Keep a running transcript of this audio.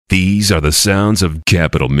These are the sounds of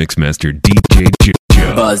Capital Mixmaster DJ Joe.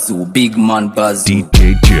 Bazu, big man Bazu.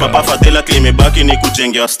 DJ Joe. Papa Fadela kimebaki ni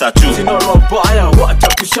kujengea statue. Sina robaya, wacha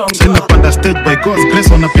kushanga. Sina panda stage by God's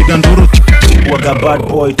grace wanapiga nduru. Waga bad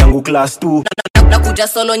boy tangu class 2. Nakuja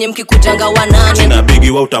solo nye mkikujanga wanane. China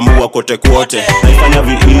bigi wa utambua kote kote. Naifanya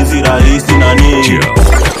vi-easy rahisi na nini Joe.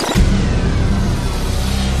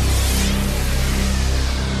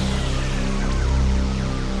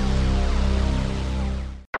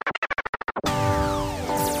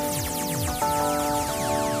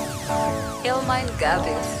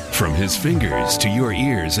 From his fingers to your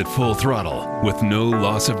ears at full throttle, with no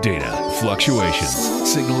loss of data, fluctuations,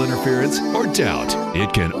 signal interference, or doubt,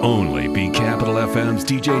 it can only be Capital FM's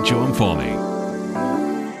DJ Joe Mfalme.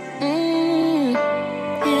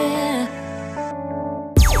 Yeah.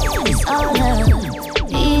 It's all love,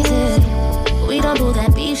 easy. We don't do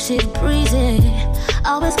that beef shit breezy.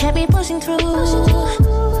 Always kept me pushing through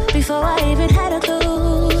before I even had a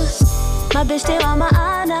clue. My bitch stay on my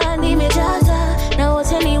honor, need me jaza. Now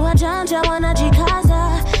tell me what janja wanna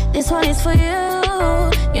jikaza. This one is for you.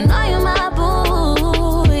 You know you're my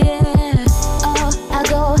boo, yeah. Oh, I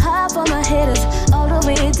go high for my hitters, all the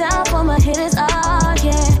way down for my hitters. Oh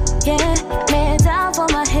yeah, yeah. Man down for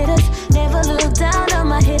my hitters, never look down on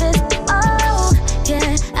my hitters. Oh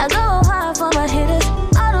yeah, I go high for my hitters,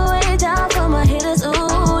 all the way down for my hitters.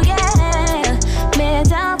 Ooh yeah, man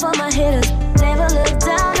down for my hitters, never look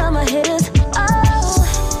down on my hitters.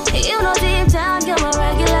 You know deep down you're my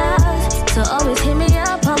regulars, so always hit me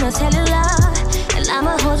up on my cellular, and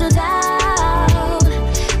I'ma hold you down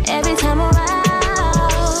every time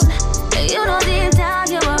around. You know deep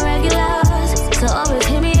down you're my regulars, so always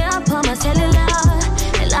hit me up on my cellular,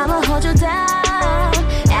 and I'ma hold you down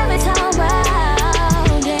every time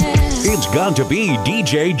around. Yeah. It's got to be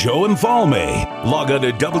DJ Joe Mfalme. Log on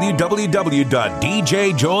to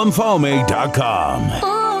www.djjoemfalme.com.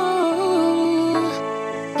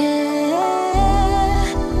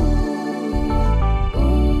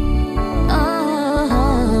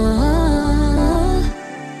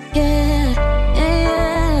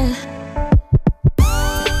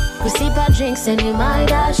 Drinks and you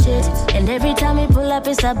mind our shit. And every time we pull up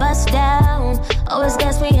it's a bust down. Always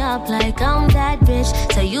gas me up like I'm that bitch.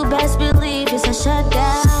 So you best believe it's a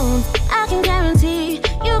shutdown. I can guarantee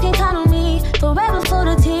you can count on me forever for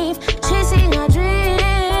the team, chasing our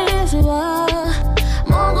dreams.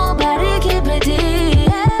 Mongo body keep it deep,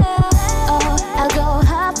 yeah. Oh, I go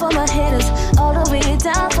high for my hitters, all the way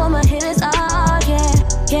down for my hitters. Oh yeah,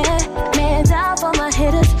 yeah. Man down for my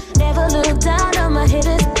hitters, never look down on my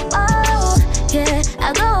hitters. Yeah,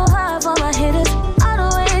 I go hard for my hitters, all the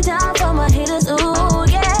way down for my hitters. Ooh,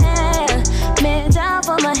 yeah, man down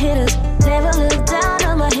for my hitters, never look down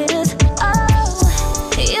on my hitters. Oh,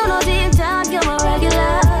 you know deep down you're my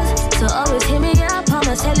regulars, so always hit me up on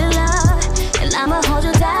my cellular, and I'ma hold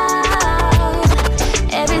you down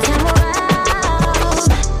every time around.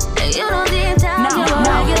 You know deep down you're my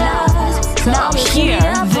regulars, so always hit me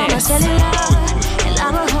up on my cellular, and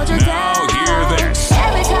I'ma hold you down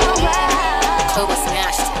every time around. October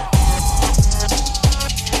smashed.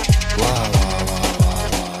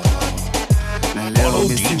 Follow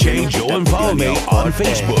DJ Joe Mfalme on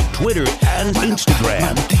Facebook, Twitter, and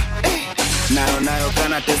Instagram. Nayo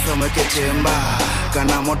kana tesa mweke chemba,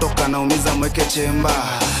 kana moto kana umiza mweke chemba.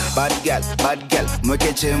 Bad girl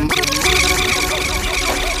mweke chemba.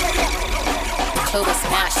 October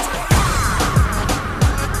smashed.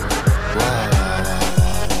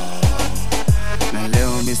 Na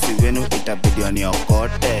leo misi wenu itabidi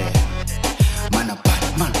waniokote. Mana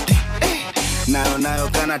Batman. Nayo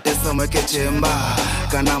kana tesa mweke chemba,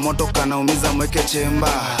 kana moto kana umiza mweke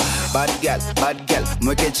chemba. Bad girl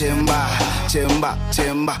mweke chemba, chemba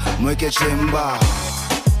mweke chemba.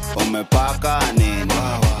 Umepaka nini?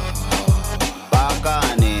 Paka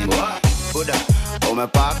nini? Buda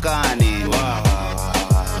umepaka nini?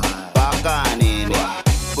 Paka nini?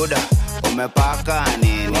 Buda umepaka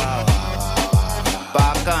nini?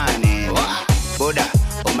 Paka nini? Buda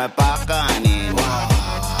umepaka nini?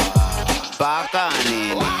 Paka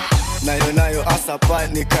nini? Nayo asapa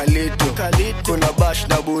ni kalito. Kuna bash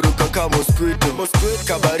na buruka kama mosquito.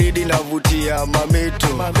 Kabaridi na vutia mamito.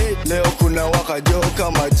 Leo kuna wakajo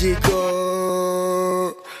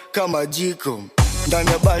kama jiko.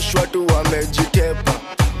 Ndani ya bash watu wamejitepa,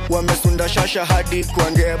 wamesunda shasha hadi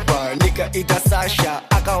kwa ngepa. Nikaita Sasha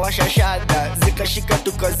akawasha shada, zikashika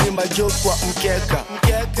tukazima jo kwa mkeka.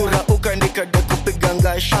 Kurauka nikada kupiga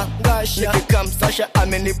ngasha. Nikikam Sasha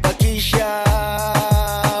amenipakisha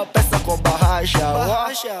pesa kwa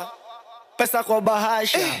bahasha. pesa kwa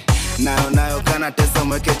bahasha. Nayo kana tesa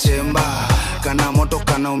mweke chemba, kana moto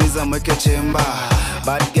kana umiza mweke chemba.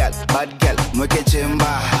 Bad girl mweke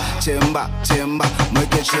chemba, chemba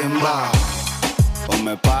mweke chemba.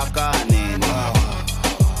 Umepaka nini?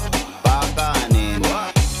 Paka nini?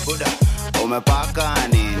 Buda. Umepaka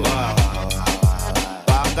nini?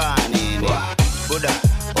 Paka nini? Buda.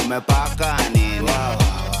 Umepaka nini?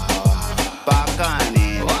 Paka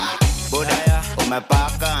nini? Buda.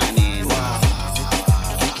 Umepaka nini?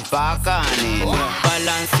 Paka nini?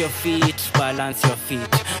 Balance your feet.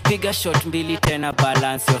 Piga shot mbili tena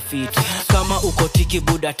balance your feet. Kama uko tiki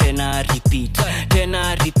buda tena repeat.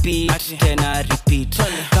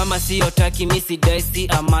 Kama siyo taki misi daisi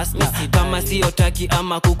amasna. Kama siyo taki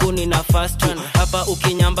ama kukuni na fast. Hapa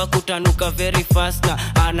ukinyamba kutanuka very fast na.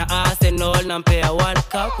 Ana Arsenal na mpea World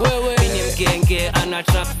Cup. Mini mgenge ana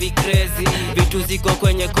traffic crazy. Vitu ziko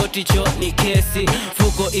kwenye koti cho ni kesi.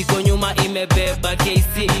 Fuko iko nyuma imebeba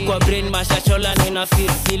KC. Kwa brain mashachola nina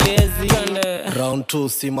feel lazy. Round 2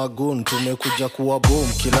 si magun tumekuja kuwa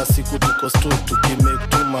boom. Kila siku tuko stu tukimake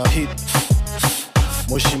tuma hit.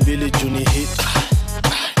 Moshi mbili juni hit.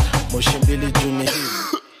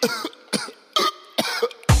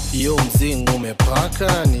 Yo mzing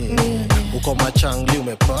umepaka ni uko machangli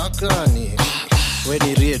umepaka ni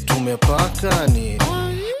weni riet umepaka ni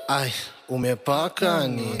ay umepaka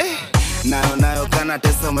ni Nayo kana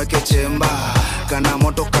tesa mweke chemba, kana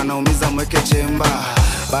moto kana umiza mweke chemba.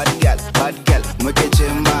 Bad girl mweke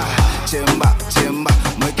chemba, chemba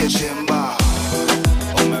mweke chemba.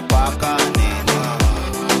 Umepaka nini?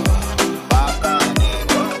 Paka nini?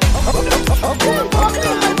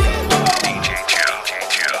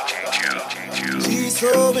 She's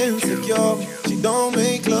so insecure, she don't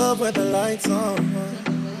make love with the lights on.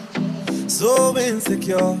 So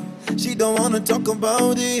insecure, she don't wanna talk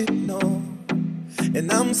about it, no.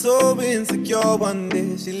 And I'm so insecure, one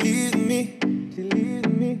day she leaves me,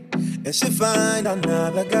 and she find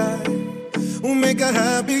another guy who make her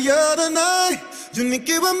happier tonight. You need to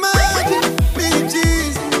give her magic, me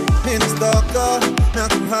cheese, me the stalker,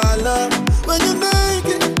 not to holler. When you make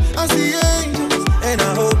it, I see angels, and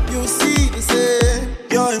I hope you see the same.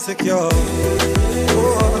 You're insecure,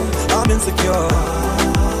 oh, I'm insecure.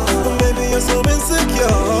 But baby, you're so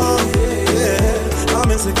insecure, yeah,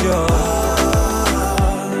 I'm insecure.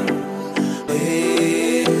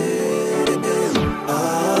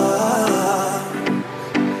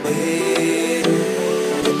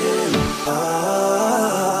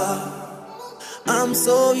 I'm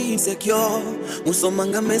so insecure.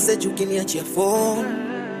 Usomanga message ukiniachia phone.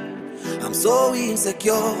 I'm so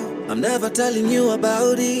insecure. I'm never telling you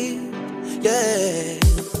about it. Yeah.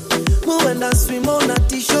 Who and I swim on a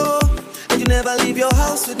t-shirt, and you never leave your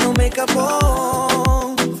house with no makeup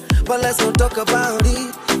on. But let's not talk about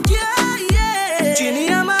it. Yeah. Chini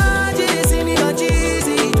ya maji, sini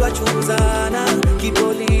majizi, twachunguzana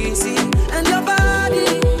kipolisi. And your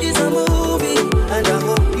body is a movie, and I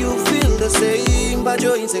hope you feel the same. But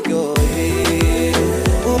you're insecure.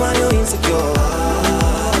 Woman, you're insecure.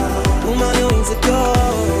 Woman, you're insecure.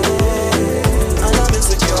 And I'm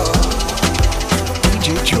insecure.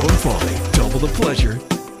 DJ Joe and Foley, double the pleasure,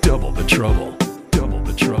 double the trouble, double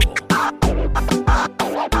the trouble.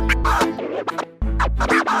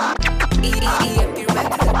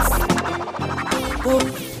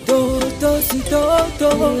 Toto si toto,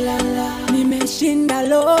 nimeshinda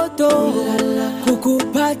loto,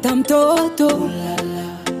 kukupata mtoto.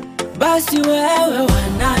 Basi wewe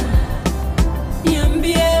wanani,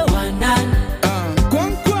 niambie wanani,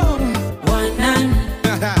 wanani,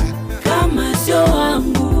 kama sio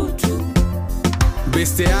wangu tu.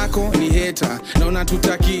 Beste yako ni hater, na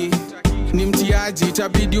unatutaki ni mtiaji,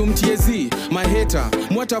 itabidi umtiezi. Maheta,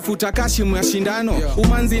 mwatafuta kashi mwashindano.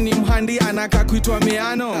 Umanzi ni mhandi anaka kuitwa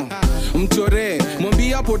meano. Mchore,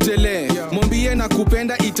 mwambie apotele, mwambie na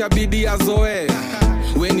kupenda itabidi azoe.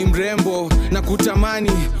 We ni mrembo na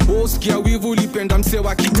kutamani, usikia wivu ulipenda mse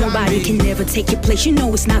wa kitambi. Nobody can never take your place, you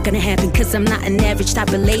know it's not gonna happen. Cause I'm not an average type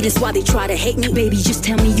of lady, that's why they try to hate me. Baby, just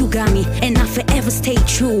tell me you got me, and I forever stay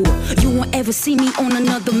true. You won't ever see me on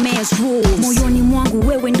another man's rules. Moyoni mwangu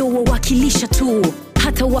wewe ndo wawakilisha tu.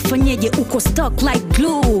 Hata wafanyeje uko stuck like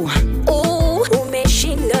glue. Oh,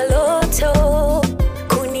 umeshinda loto,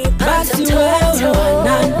 kunipata mtoto. Basi wewe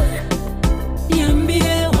wanani,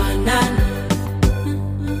 niambie wanani,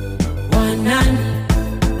 wanani,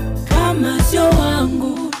 kama sio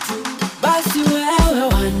wangu tu. Basi wewe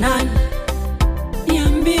wanani,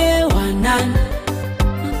 niambie wanani,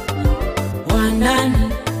 wanani,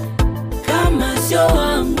 kama sio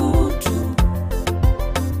wangu tu.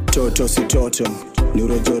 Toto si toto, ni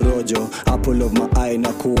rojorojo, apple of my eye na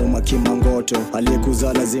kuuma kimangoto.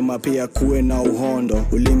 Aliyekuzaa lazima pia kuwe na uhondo,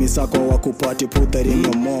 ulimi sako wa kupati puthari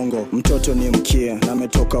mongo. Mtoto ni mkia na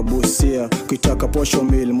ametoka Busia, kuitaka posho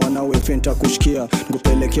mil mwanawe fenta kushikia.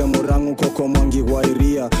 Ngupelekea Murangu koko mwangi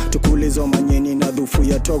wairia, tukulizo manyeni na dhufu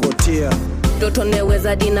ya togotia. Toto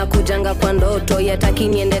neweza dina kujanga kwa ndoto, yataki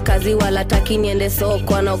niende kazi wala taki niende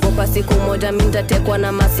soko. Anaogopa siku moja mintatekwa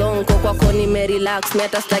na masonko, kwako nimerelax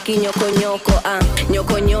miata staki nyoko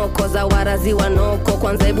nyoko za warazi wanoko.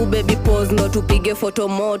 Kwanza hebu baby pose ndo tupige foto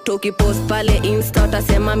moto, ukipost pale insta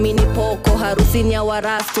utasema mini poko. Harusi ni ya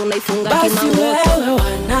warasto naifunga kimangoto. Basi wewe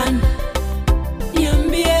wanani,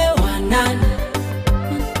 niambie wanani,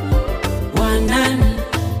 wanani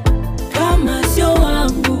kama sio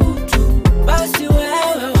wangu tu. Basi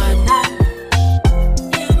wewe wanani,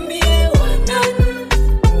 niambie wanani.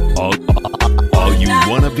 All you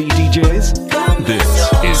wanna be DJs? This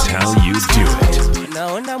is how you do it.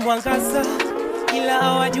 Naona mwangaza ila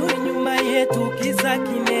hawajui nyuma yetu kiza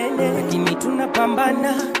kinene, lakini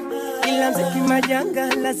tunapambana ila mziki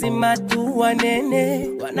majanga lazima tuwanene.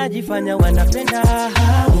 Wanajifanya wanapenda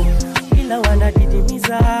hao ila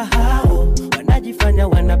wanadidimiza hao, wanajifanya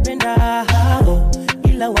wanapenda hao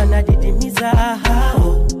ila wanadidimiza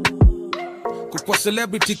hao. Kwa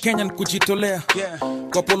celebrity Kenyan kujitolea,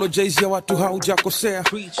 kwa apologize ya watu haujakosea.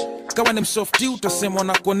 Kawa ni msofti utasemwa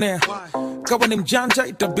na konea, kawa ni mjanja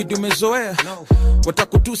itabidi umezoea.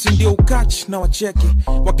 Watakutusi ndio ukach na wacheke,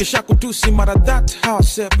 wakisha kutusi mara that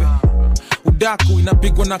hawasepe. Udaku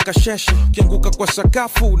inapigwa na kasheshe, kianguka kwa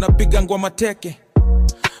sakafu unapiga ngwa mateke.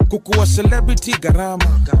 Kukuwa celebrity gharama,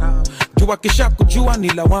 jua kisha kujua ni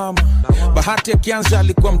lawama. Bahati akianza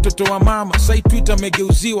alikuwa mtoto wa mama, sai Twitter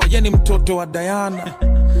megeuziwa yeni mtoto wa Diana.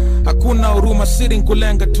 Hakuna huruma siri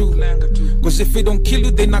nkulenga tu, cause if they don't kill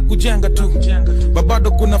you they nakujenga tu.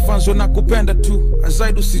 Babado kuna fanzo na kupenda tu,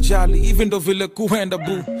 azaidu sijali even ndo vile kuenda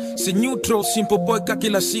boo. Si neutral simple boy ka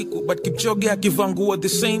kila siku, but Kipchoge akivangua the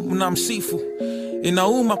same mnamsifu.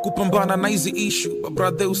 Inauma kupambana na hizi issue, but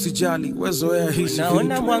brother usijali wezoea hizi vitu.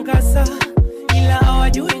 Naona mwangaza ila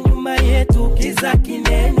hawajui nyuma yetu kiza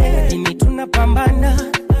kinene, lakini tunapambana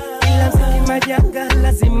ila mziki majanga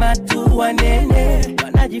lazima tuwanene.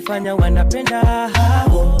 Wanajifanya wanapenda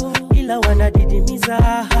hao ila wanadidimiza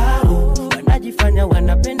hao, wanajifanya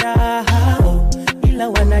wanapenda hao ila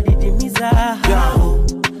wanadidimiza hao.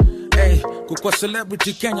 Hey, kukwa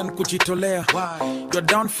celebrity Kenyan kujitolea, your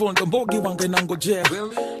downfall ndo mbogi wange nangojea.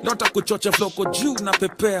 Lota kuchocha floko juu na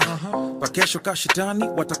pepea, pakesho kashitani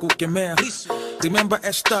watakukemea. Remember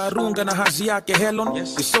Esther Arunga na hazi yake Helen,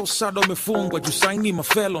 it's so sad wamefungwa juu saini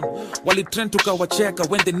mafelon. Walitrend tukawacheka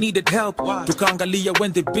when they needed help, tukaangalia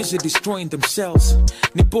when they busy destroying themselves.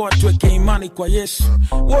 Ni poa tuweke imani kwa Yesu.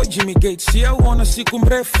 Woi Jimmy Gates, yeah uona siku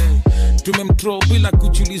mrefu, tumemtroll bila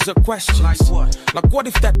kujiuliza questions. Like what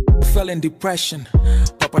if that fell in depression?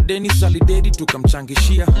 Papa Dennis alidedi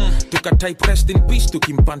tukamchangishia, tukatype rest in peace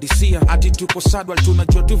tukimpandisia. Ati tuko sadwa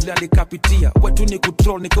tunajua tu vile alikapitia, wetu ni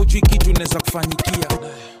kutroll nikaujui kitu neza kufanyikia.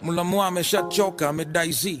 Mulamua ameshachoka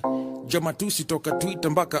amedai Z, jamatusi toka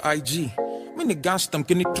Twitter mpaka IG. Mini gangsta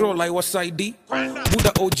mkini troll aiwasaidi,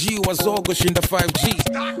 Buda OG wazogo shinda 5G.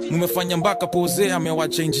 Mumefanya mpaka pose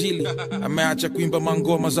amewacha injili, ameacha kuimba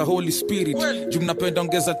mangoma za Holy Spirit. Juu mnapenda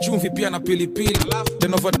ongeza chumvi pia na pilipili,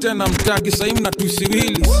 tenova tena mtaki sahi mna tusi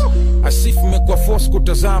willis. Asifu mekuwa force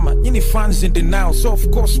kutazama, nyini fans in denial so of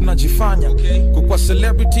course mnajifanya. Kukwa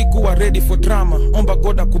celebrity kuwa ready for drama, omba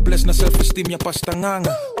God kubless na self esteem ya Pastor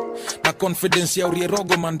Nganga. Na confidence ya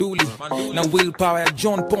Urierogo Manduli, na willpower ya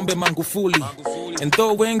John Pombe Magufuli. And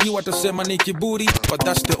though wengi watasema ni kiburi, but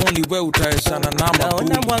that's the only way utaezana na maburi.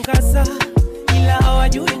 Naona mwangaza ila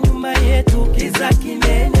hawajui nyuma yetu kiza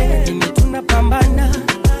kinene, lakini tunapambana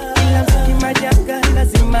ila mziki majanga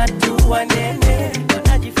lazima tuwanene.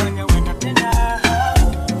 Wanajifanya wanapenda hao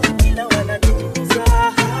ila wanadidimiza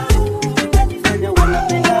hao, wanajifanya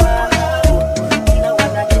wanapenda hao ila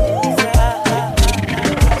wanadidimiza hao.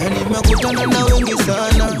 Nimekutana na wengi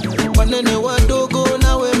sana, wanene wadogo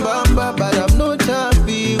na wembamba, but I'm not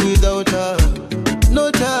happy without her,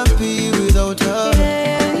 not happy without her.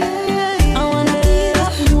 I wanna be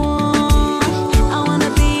that one, I wanna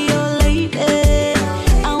be your lady,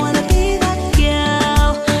 I wanna be that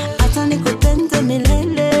girl, hata nikupende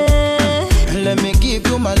milele. Let me give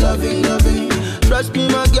you my loving, loving. Trust me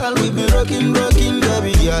my girl, we be rocking, rocking,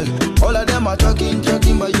 baby girl. All of them are talking,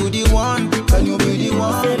 talking, but you the one, can you be the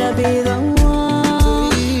one? Said I be the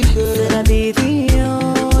one, said I be the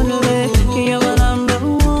only, you're my number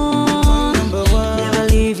one, never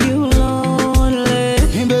leave you lonely.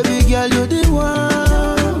 Hey baby girl, you the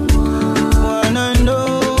one and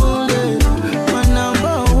only, one and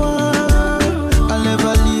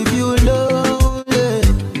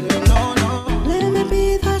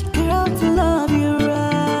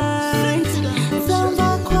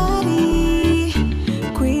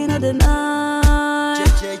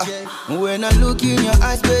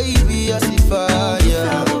nice baby, I see fire.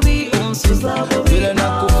 Vile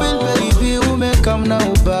nakufeel baby, umekam na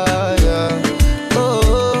ubaya.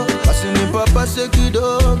 Oh, basi nipapase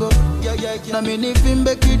kidogo, na mimi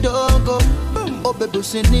nivimbe kidogo. Oh baby,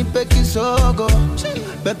 usinipe kisogo.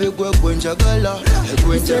 Baby, gwe njagala,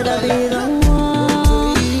 gwe njagala.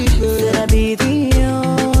 Said I'd be the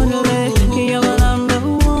only, you're my number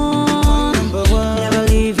one. Never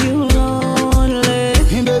leave you lonely.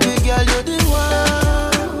 Baby girl, you're the one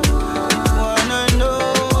and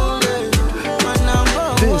only, my number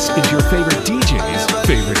one. This is your favorite DJ's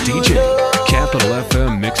favorite DJ, Capital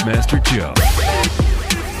FM Mixmaster Joe.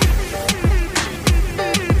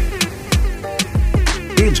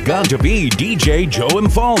 It's got to be DJ Joe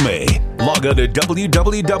Mfalme. Log on to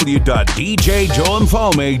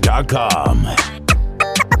www.djjoemfalme.com.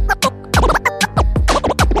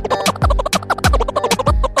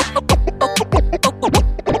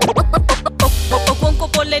 Okonko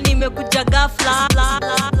pole nimekuja ghafla.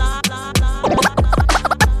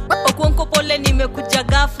 Okonko pole nimekuja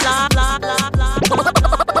ghafla.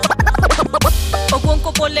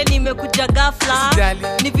 Okonko pole nimekuja ghafla.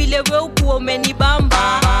 Ni vile wewe ukuwa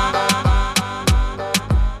umenibamba.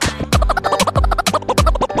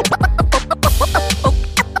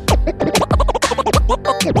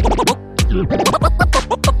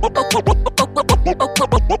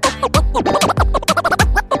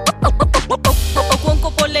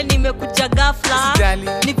 Okonko pole nimekuja ghafla.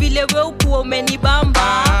 Ni vile wewe ukuwa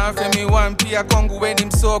umenibamba. Femi one pia kwangu we ni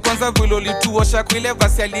mso. Kwanza vile ulituosha kwa ile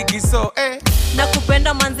vasi ya ligi so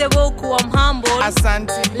Nakupenda manze wewe ukuwa mhumble.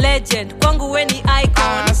 Asante Legend kwangu we ni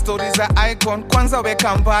icon. Stories za icon kwanza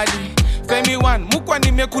weka mbali. Femi one mukwa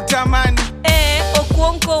nimekutamani.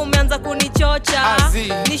 Okonko umeanza kunichocha.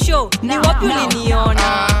 Ni show, ni wapi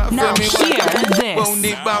uliniona? Now hear this.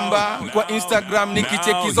 Unibamba kwa Instagram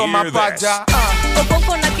nikichekizo mapaja.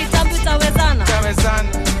 Okonko na kitambi utawezana? Utawezana.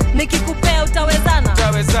 Nikikupea utawezana?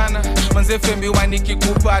 Utawezana. Manze Femi one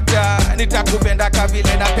nikikupata nitakupenda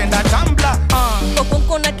kavile napenda Tumblr.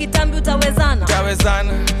 Okonko na kitambi utawezana?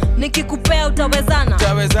 Utawezana. Nikikupea utawezana?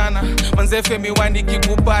 Utawezana. Manze Femi one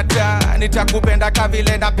nikikupata nitakupenda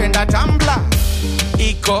kavile napenda Tumblr.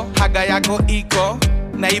 Iko haga yako iko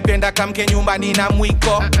naipenda kamke nyumbani na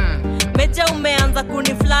mwiko. Meja umeanza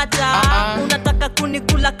kuniflata. Unataka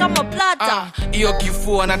kunikula kama plata. Iyo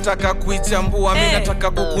kifua nataka kuichambua. Mimi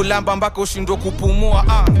nataka kukulamba mpaka ushindwe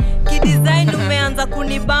kupumua. Kidesign umeanza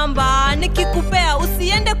kunibamba. Nikikupea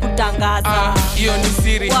usiende kutangaza. Iyo ni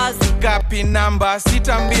siri gapi namba.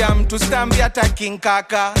 Sitambia mtu sitambia hata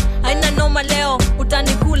kinkaka. Haina noma leo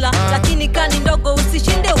utanikula. Lakini kani ndogo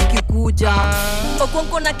usishinde ukikuja.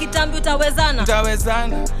 Okonko na kitambi utawezana?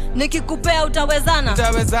 Utawezana. Nikikupea utawezana?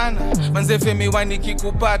 Utawezana. Manze Femi one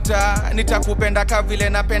nikikupata nitakupenda kavile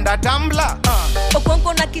napenda Tumblr.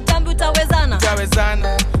 Okonko na kitambi utawezana?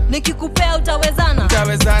 Utawezana. Nikikupea utawezana?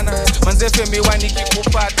 Utawezana. Manze Femi one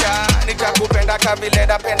nikikupata nitakupenda kavile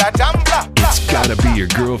napenda Tumblr. It's gotta be your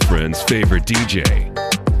girlfriend's favorite DJ,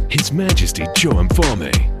 His Majesty Joe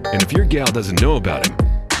Mfalme. And if your gal doesn't know about him,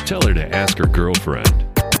 tell her to ask her girlfriend.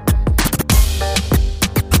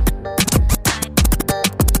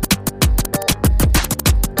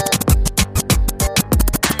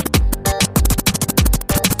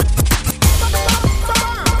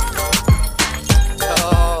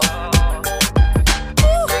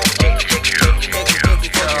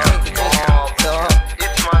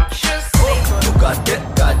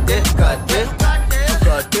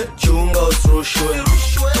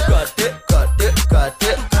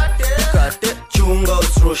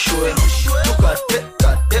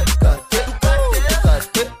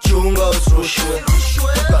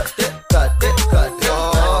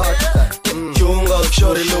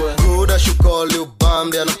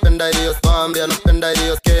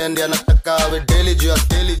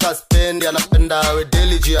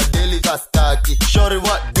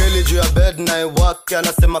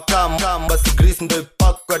 Anasema kam basi grease ndo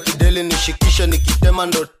ipakwa tideli nishikisha nikitema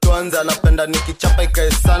ndo tuanze anapenda nikichapa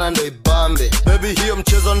ikae sana ndo ibambe baby hiyo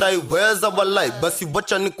mchezo ndaiweza walai basi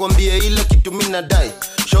wacha nikwambie ile kitu mimi nadai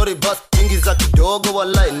shori bas ingiza kidogo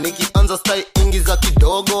walai nikianza style ingiza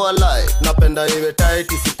kidogo walai napenda iwe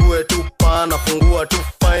tight isikuwe tu pana fungua tu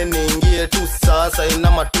fine ingie tu sasa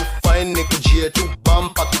inama tu fine nikujie tu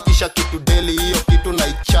bump hakikisha kitu deli hiyo kitu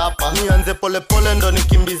naichapa nianze pole pole ndo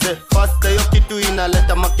nikimbize fast hiyo kitu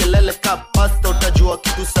inaleta makelele ka pasta utajua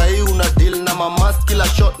kitu sahi una deal na mamas kila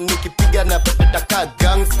shot nikipiga na pepeta ka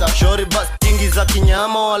gangster shori bas ingiza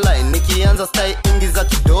kinyama walai nikianza style ingiza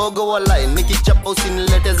kidogo walai nikichapa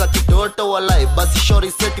usinilete za kitoto walai basi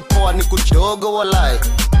shori seti poa nikudogo walai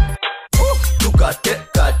tukate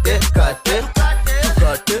kate kate tukate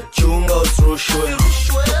kate, chunga usrushwe.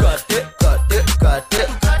 Tukate, kate, kate,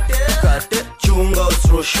 kate, chunga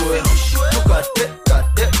usrushwe. Tukate,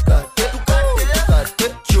 kate, kate,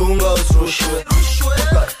 kate, chunga usrushwe.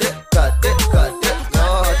 Tukate, kate, kate,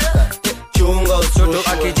 kate, chunga usrushwe.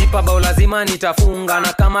 Toto akijipa bao lazima nitafunga,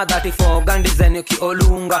 na kama 34 gandizen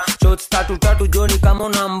ukiolunga. Shots tatu joni kama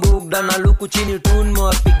una mbugda, na luku chini tunmo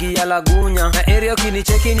apigi ya lagunya. Na area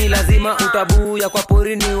ukinicheki ni lazima utabuya, kwa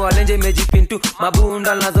pori ni walenje mejipintu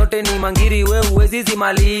mabunda. Na zote ni mangiri we uwezi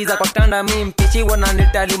zimaliza, kwa tanda mi mpichi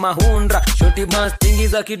wananitali mahundra. Shoti bans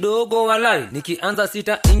ingiza kidogo walai, nikianza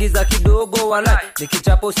sita ingiza kidogo walai.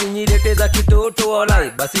 Nikichapo sinyirete za kitoto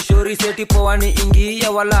walai, basi shori seti poa ni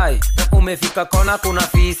ingia walai. Na umefika kona kuna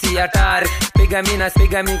fisi hatari, piga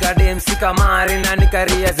mi kadem sikamari. Na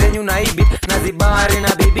nikaria zenyu na ibi na zibari,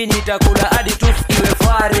 na bibi nitakula hadi tu iwe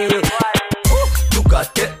fari.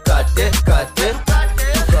 Tukate, kate, kate,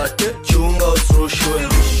 kate, chunga usrushwe.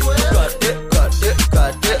 Tukate, kate,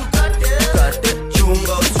 kate, kate,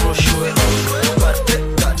 chunga usrushwe. Tukate,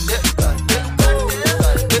 kate, kate,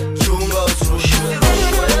 kate, chunga usrushwe.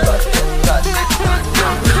 Tukate, kate,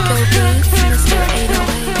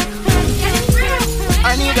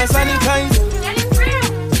 I need a sanitizer.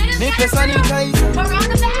 Need a sanitizer.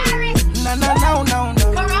 Na na now now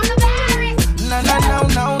now. Na na now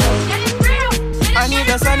now now. I need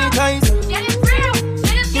a sanitizer.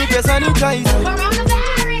 Need a sanitizer.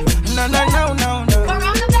 Na na now now now.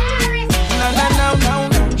 Na na now now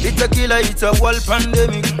now. It's a killer, it's a world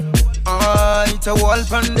pandemic. It's a world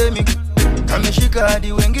pandemic. Kameshika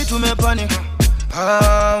hadi wengi tumepanic.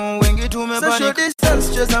 Wengi tumepanic. Social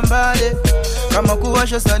distance cheza mbali, kama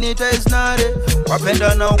kuwasha sanitize nare.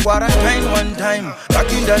 Wapenda na quarantine one time,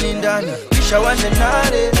 baki ndani kisha wande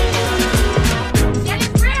nare.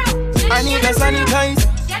 I need a sanitizer.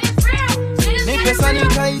 Need a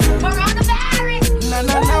sanitizer. Na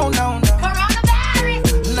na now now now.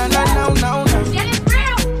 Na na now now now.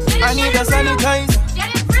 I need a sanitizer.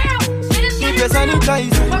 Need a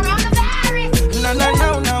sanitizer. Na na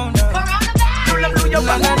now now now.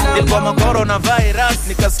 Ilikuwa coronavirus,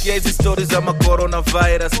 nikasikia hizi stories za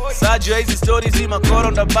coronavirus. Sajua hizi stories za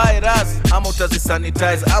coronavirus. Ama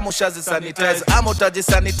utazisanitize, ama ushazisanitize, ama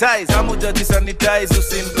utajisanitize, ama utajisanitize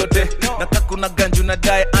usimgote. Nataka kuna ganju na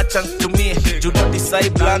die acha nitumie. Judo decide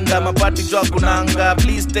blanda mapati jua kunanga.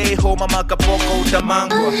 Please stay home ama kapoko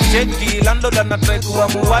utamangwa. Cheki lando na try kuwa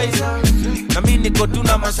muwise. Na mimi niko tu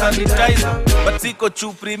na sanitizer, but siko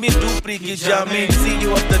chupri mi dupri kijami. See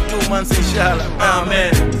you after 2 months inshallah.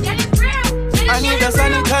 Amen. I need a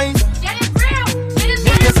sanitizer.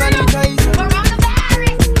 Need a sanitizer.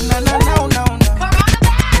 Na na now now now.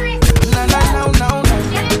 Na na now now now.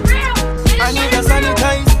 I need a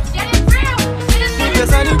sanitizer. Need a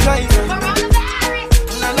sanitizer.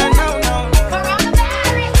 Na na now now now.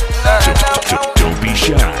 Don't be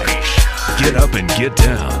shy. Get up and get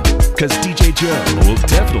down, cause DJ Joe will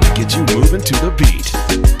definitely get you moving to the beat.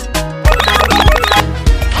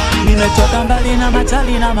 Nimetoka mbali na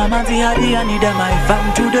matali na mamanzi hadi I need my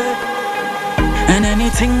fam today. And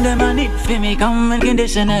anything them I need for me come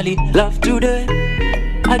unconditionally love today.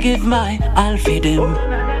 I give my all for them.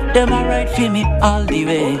 Them are right for me all the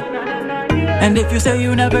way. And if you say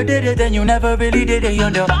you never did it, then you never really did it.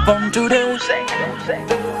 You're the fun today.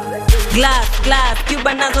 Glass,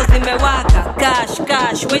 Cuba nazo zimewaka.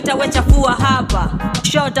 Cash, wecha fua hapa.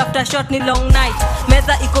 Shot after shot ni long night.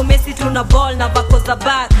 Meza iko mesi tuna ball na bako za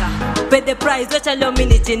baka. Pay the price, wecha leo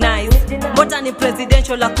minute nice. Mbota ni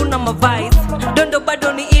presidential, hakuna mavice. Dondo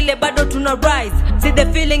bado ni ile, bado tuna rise. See the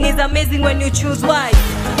feeling is amazing when you choose wise.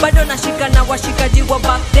 Bado nashika na washikaji wa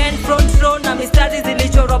back then. Front row na mistari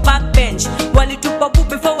zilichorwa backbench. Walitupa bu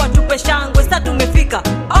before watupe shangwe. Sasa tumefika,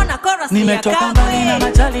 ona chorus ni ya nimetoka mbali na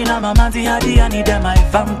matali na mamanzi hadi I need my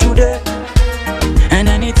fam today. And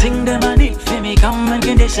anything them I need for me come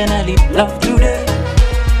unconditionally love today.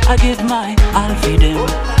 I give my all for them.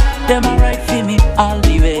 Them are right for me all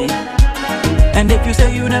the way. And if you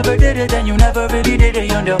say you never did it, then you never really did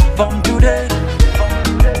it. You're the fun today.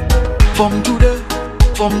 Fun today.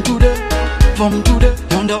 Fun today. Fun today.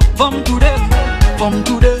 You're the fun today. Fun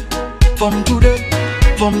today. Fun today.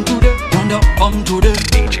 Fun today. You're the fun today.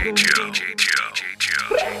 DJ Joe.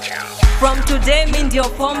 From today, mi ndio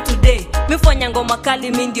form today. Mifanya ngoma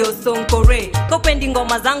kali, mi ndio sonkore. Kopendi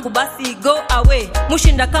ngoma zangu basi go away.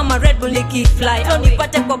 Mushinda kama Red Bull nikifly. So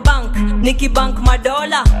nipate kwa bank, nikibank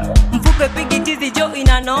madola. Mfupe pigi tizi jo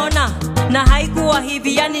inanona. Na haikuwa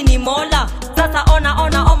hivi yani ni mola. Sasa ona,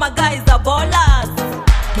 all my guys are ballers.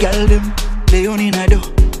 Girl them, Leonie na do.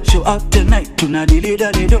 Show up tonight,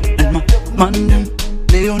 tunadilida lido. And my man them,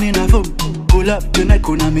 Leonie na phone. Pull up tonight,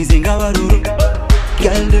 kuna mizinga waruru.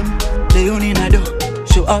 Girl them, Leon in a do.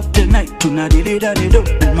 Show up tonight, tunadididadido.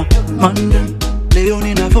 And my man them, Leon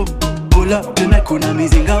in a phone. Pull up tonight, kuna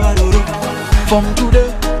mizinga waruru. From today,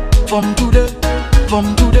 from today,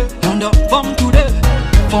 from today, yonder, from today,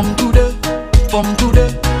 from today, from today,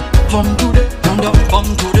 from today, yonder,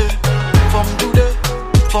 from today, from today,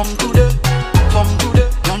 from today, from today,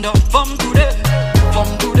 yonder, from today,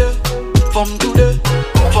 from today, from today,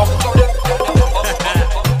 from today.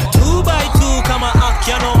 2 by 2 kama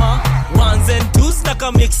akyanoma, ones and twos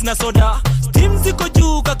taka mix na soda. Steam ziko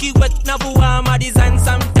juu kakiwet na vua ma design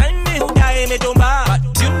sometime me hudai metomba. But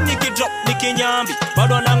tune nikidrop nikinyambi,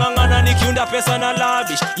 bado nangangana nikiunda pesa na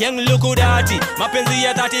lavish. Young lukudati, mapenzi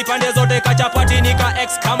ya 30 pande zote kachapati nika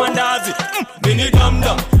ex kama ndazi. Mini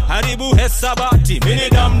damdam, haribu hesabati, mini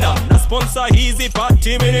damdam. Na sponsor hizi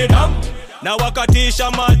party mini dam. Na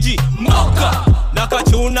wakatisha maji, moka. Na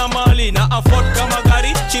kachuna mali, na afford kama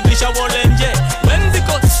gari, chibisha wolenje.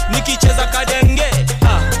 Wenziko, nikicheza kadenge.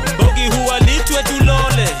 Bogi huwa litwe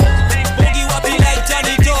tulole. Bogi wapi like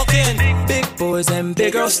Johnny talking. Big boys and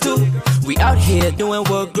big girls too. We out here doing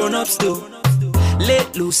what grown-ups do.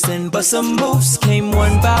 Let loose and bust some moves. Came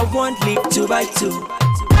 1 by 1, leap 2 by 2.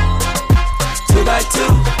 2 by 2.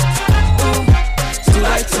 2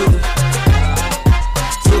 by 2.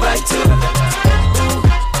 2 by 2.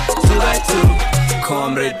 2 by 2.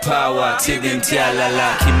 Comrade power, tigin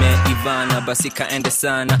tialala. Kime Ivana, basi kaende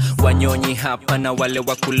sana. Wanyonyi hapa na wale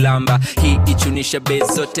wakulamba. Hii ichunisha bei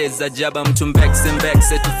zote za jaba. Mtu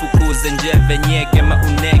mbekse tufukuze njeve. Nyege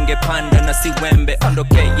maunenge panda na siwembe.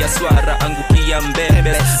 Ondoke ya swara, angukia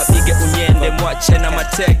mbebe. Apige unyende, mwache na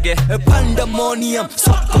matege. Pandemonium,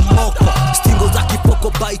 soko moko. Stingo za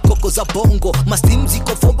kipoko, baikoko za bongo. Mastim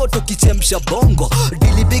ziko fombo, tukichemsha bongo.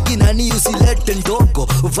 Dili bigi nani usilete ndogo.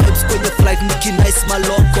 Vibes kwenye flight, niki nice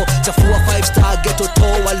maloko. Chafua 5-star, ghetto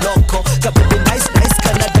toa loko. Kapepe nice,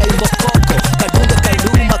 kanada imo koko. Kadunga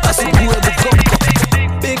kailuma, kasugue mukoko.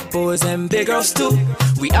 Big boys and big girls too.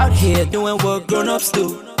 We out here doing what grown-ups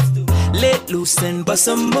do. Let loose and bust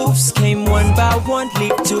some moves. Came 1 by 1,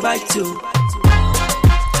 leap 2 by 2.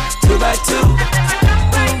 2 by 2.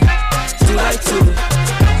 2 by 2.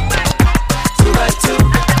 2 by 2.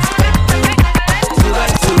 2 by 2. 2 by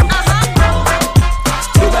 2.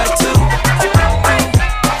 2 by 2. 2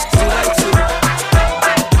 by 2.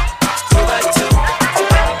 2 by 2.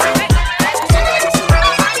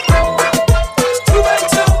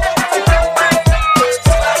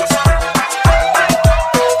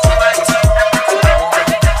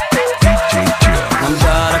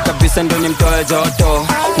 Namdara kabisa ndo nimtoe joto.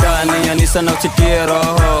 Ndani ya nisa na uchitie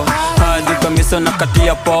roho. Hadi kamisa na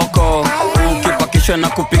katia poko. Ukipakishwa na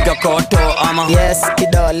kupiga koto ama yes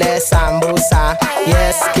kidole sambusa,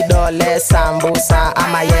 yes kidole sambusa,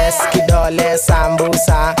 ama yes kidole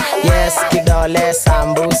sambusa, yes kidole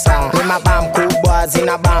sambusa. Ni mabam kubwa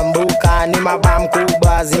zinabambuka, ni mabam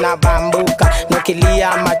kubwa zinabambuka.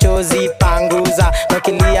 Nukilia machozi panguza,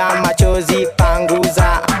 nukilia machozi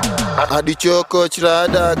panguza. Hadi choko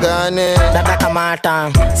chirada gane. Dada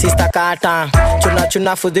kamata, sister kata.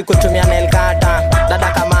 Chuna fudhi kutumia nail kata.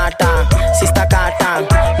 Dada kamata, sister kata.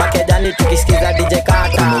 Makejani tukisikiza DJ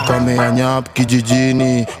kata. Tumekamea nyap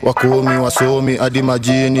kijijini. Wakomi wasomi hadi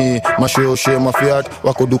majini. Mashoshe mafiat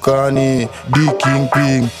wako dukani. D-King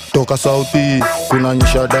Ping toka sauti. Kuna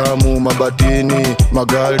nyisha damu mabatini.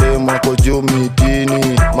 Magalde mwako juu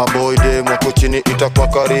mitini. Maboyde mwako chini itakwa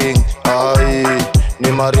karing. Ai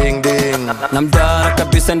ni maring ding. Namdara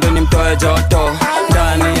kabisa ndo nimtoe joto.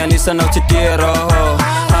 Ndani ya nisa na uchitie roho.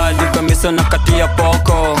 Hadi kamisa na katia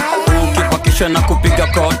poko. Ukipakishwa na kupiga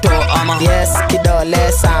koto ama yes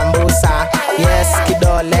kidole sambusa, yes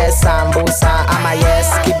kidole sambusa, ama yes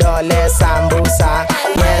kidole sambusa,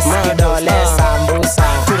 yes kidole sambusa.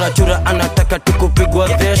 Chura anataka tukupigwa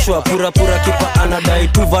veshwa. Pura kipa anadai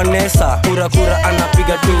tu Vanessa. Pura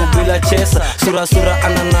anapiga tu bila chesa. Sura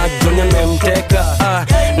ananajonya memteka.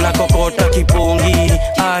 Na kokota kipungi.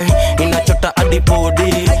 Inachota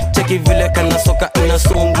adipodi. Cheki vile kana soka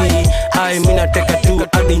inasungi. Mina teka tu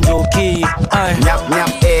adi njoki.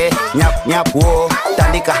 Nyap nyap wo.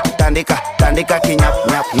 Tandika kinyap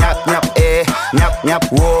nyap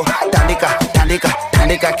nyap wo.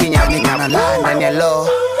 Tandika kinyap nyap. Ndani ya lo,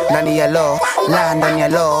 ndani ya lo, la ndani ya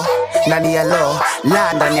lo, ndani ya lo,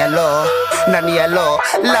 la ndani ya lo, ndani ya lo,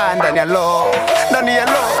 la ndani ya lo, ndani ya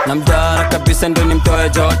lo. Namdara kabisa ndo nimtoe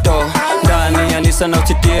joto. Ndani ya nisa na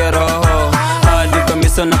uchitie roho. Hadi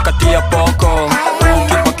kamisa na katia poko.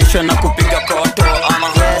 Ukipakishwa na kupiga koto ama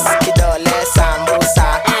yes kidole sambusa,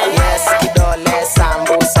 yes kidole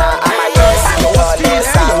sambusa, ama yes kidole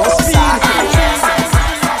sambusa.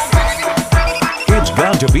 It's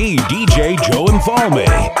got to be DJ Joe and Fallman.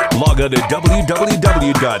 Go to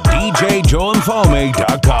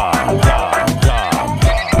www.djjoeinfalme.com.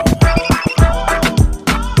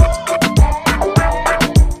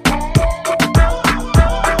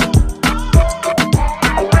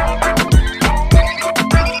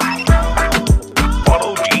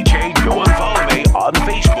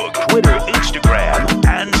 Twitter, Instagram,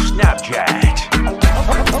 and Snapchat.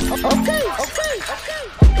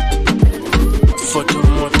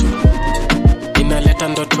 Fotomoto inaleta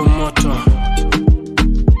ndoto moto.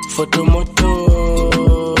 Fotomoto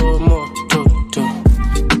moto.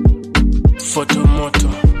 Fotomoto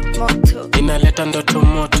inaleta ndoto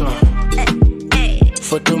moto.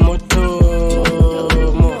 Fotomoto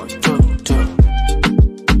moto.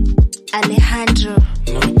 Alejandro,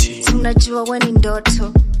 tunajua wewe ni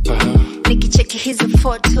ndoto. Nikicheki hizo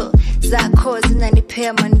foto zako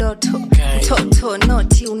zinanipea mandoto. Mtoto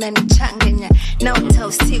noti unanichanganya na uta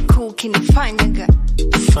usiku ukinifanyaga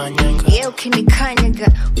ye ukinikanyaga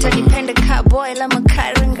utanipenda ka boy la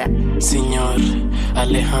makaranga. Signor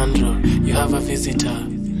Alejandro, you have a visitor.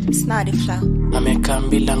 Snotty flow.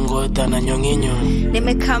 Amekambila ngodha na nyonginyo.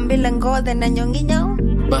 Nimekambila ngodha na nyonginyo.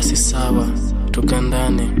 Basi sawa,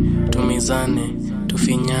 tukandane, tumizane,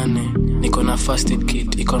 tufinyane. Niko na first aid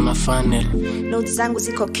kit, iko na funnel. Notes zangu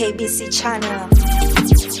ziko KBC channel.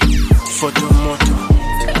 Fotomoto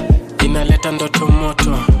inaleta ndoto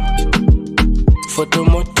moto.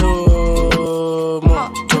 Fotomoto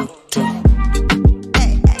moto.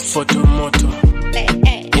 Fotomoto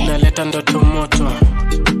inaleta ndoto moto.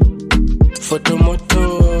 Fotomoto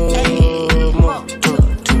moto.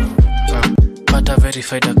 Pata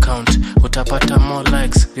verified account, utapata more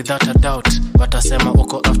likes without a doubt. Watasema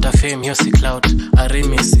uko after fame, hiyo si clout.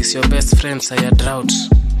 Arimis is your best friend, say a drought.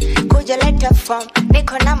 Kuja leta form,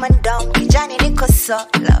 niko na mandom, kijani niko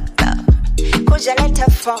solo. Kuja leta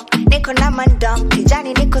form, niko na mandom,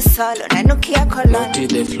 kijani niko solo. Nanukia koloni. Naughty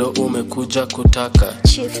the flow umekuja kutaka.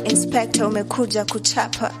 Chief Inspector umekuja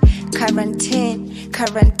kuchapa. Quarantine.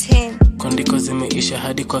 Kondiko zimeisha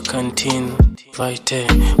hadi kwa canteen. Vaite,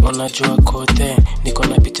 unajua kote. Niko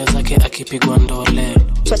na picha zake akipigwa ndole.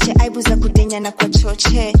 Tuache aibu za kudenya na kwa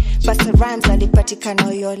choche. Basa rhymes alipatikana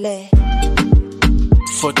Oyole.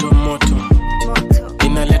 Fotomoto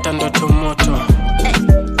inaleta ndoto moto.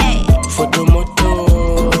 Fotomoto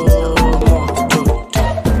moto.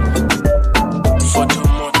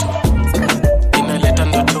 Fotomoto inaleta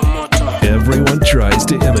ndoto moto. Everyone tries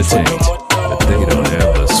to imitate, but they don't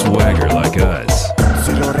have the swagger like us.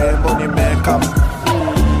 Silo rembo ni makeup.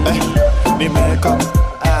 Ni makeup.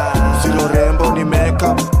 Silo rembo ni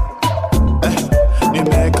makeup. Ni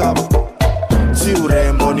makeup. Si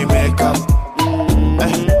urembo ni makeup.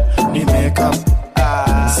 Ni makeup.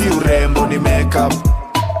 Si urembo ni makeup.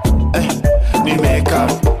 Ni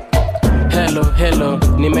makeup. Hello,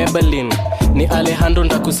 ni Maybelline. Ni Alejandro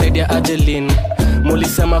ndakusaidia Adeline.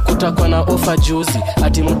 Mulisema kutakuwa na offer juzi,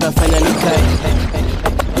 ati mtafanya nikai.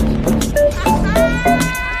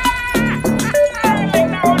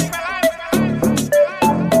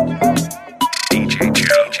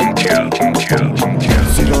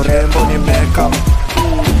 Silo rembo ni makeup.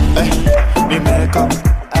 Ni makeup.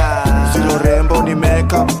 Silo rembo ni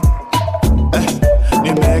makeup.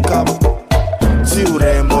 Ni makeup. Si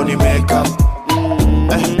urembo ni makeup.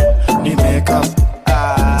 Ni makeup.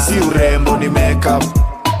 Si urembo ni makeup.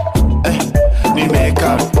 Ni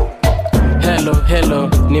makeup. Hello,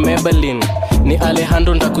 ni Maybelline. Ni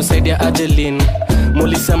Alejandro ndakusaidia Adeline.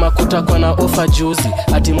 Mulisema kutakuwa na offer juzi,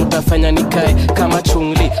 ati mtafanya nikai kama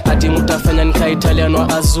chungli, ati mtafanya nikai Italiano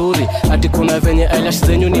azuri, ati kuna venye eyelash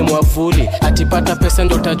zenyu ni mwavuli, ati pata pesa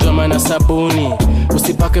ndo utajua maana sabuni,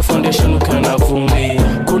 usipake foundation ukiona vumbi.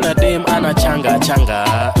 Kuna dem ana changa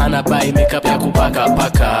ana buy makeup ya kupaka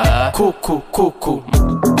paka. Kuku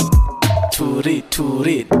turi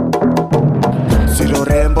Silo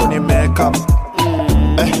rembo ni makeup.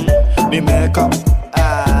 Ni makeup.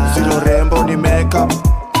 Silo rembo ni makeup.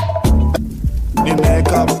 Ni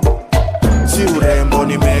makeup. Si urembo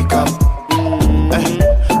ni makeup.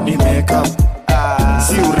 Ni makeup.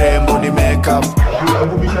 Si urembo ni makeup.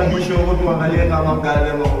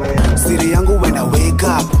 Siri yangu when I wake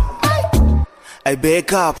up, I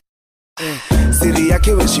wake up. Siri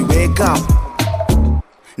yake when she wake up,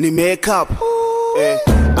 ni makeup.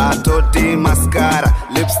 Atoti mascara,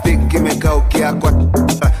 lipstick imekaukia kwa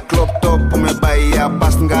crop top umebaia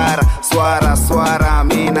pasngara. Swara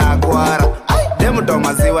mina kwara. Demu ndo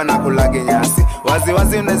maziwa na kulage nyasi. Wazi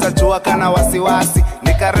unaweza chua kana wasiwasi.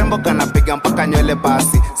 Nikarembo kana piga mpaka nywele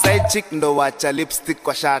basi. Side chick ndo wacha lipstick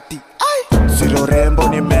kwa shati. Silo rembo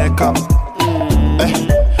ni makeup.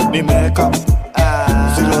 Ni makeup.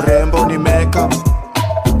 Silo rembo ni makeup.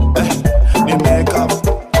 ni makeup.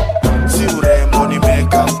 Si urembo ni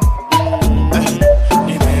makeup.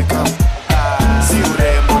 Ni makeup. Si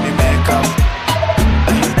urembo ni makeup.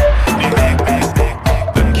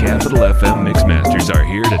 The Capital FM Mixmasters are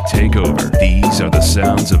here to take over. These are the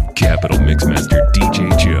sounds of Capital Mixmaster DJ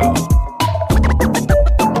Joe.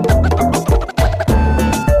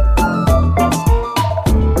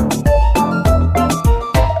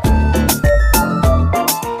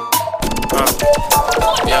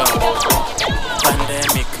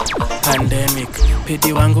 Pandemic,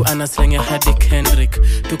 pidi wangu anaslenge hadi Kendrick.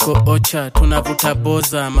 Tuko ocha, tunavuta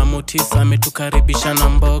boza. Mamutisa ametukaribisha na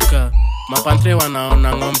mboga. Mapantre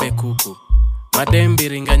wanaona ng'ombe kuku. Madembi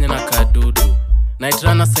ringanya na kadudu.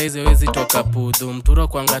 Naitrana saizi wezi toka pudhu. Mturo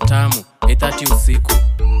kwanga tamu, 8:30 usiku.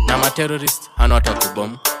 Na materrorist, hana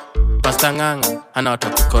watakubom. Pasta nganga, hana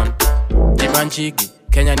watakukon. Jibanchigi,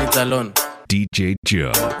 Kenya ni zalon. DJ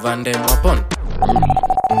Joe. Vande Mwapon.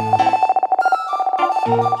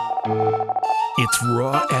 It's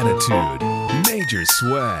raw attitude, major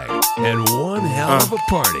swag, and one hell of a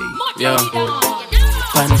party. Yo.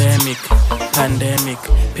 Pandemic,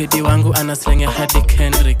 pidi wangu anaslenge hadi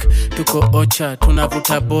Kendrick. Tuko ocha,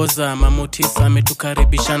 tunavuta boza. Mamutisa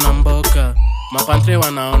ametukaribisha na mboga. Mapantre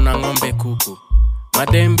wanaona ng'ombe kuku.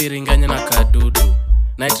 Madembi ringanya na kadudu.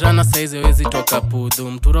 Naitrana saizi wezi toka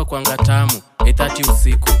pudhu. Mturo kwanga tamu, 8:30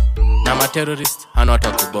 usiku. Na materrorist, hana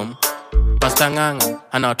watakubom. Pasta nganga,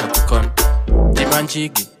 hana watakukon.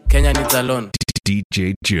 Jibanchigi, Kenya ni zalon.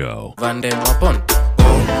 DJ Joe. Vande Mwapon.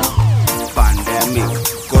 Pandemic,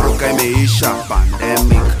 koroka imeisha.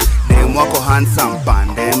 Pandemic, dem wako handsome.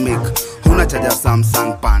 Pandemic, huna chaja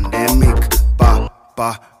Samsung. Pandemic,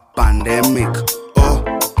 pandemic. Oh,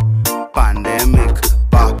 pandemic,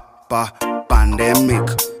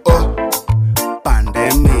 pandemic. Oh,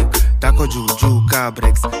 pandemic. Tako juju ka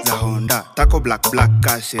breaks za Honda. Tako black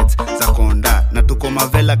ka shades za Honda. Na tuko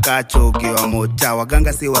mavela ka chogi wa mocha.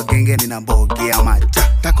 Waganga si wagenge ni na mbogi ya macha.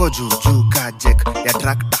 Tako juju ka jack ya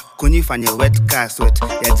tractor. Kunyifanye wet ka sweat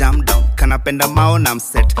ya jam down. Kanapenda mao na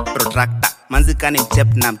mset protractor. Manzika ni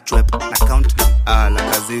mchep na mchwep na countdown.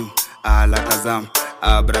 Alakazim, alakazam.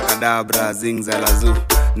 Abracadabra zing za lazu.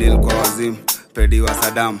 Nil kwa wazim, pedi wa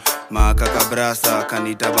Saddam. Makakabrasa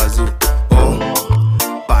kanita bazu. Oh,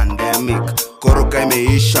 pandemic, koroka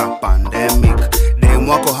imeisha. Pandemic, dem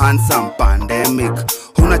wako handsome. Pandemic,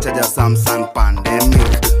 huna chaja Samsung.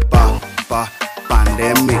 Pandemic,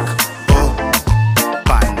 pandemic. Oh, pandemic,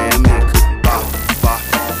 pandemic. Oh,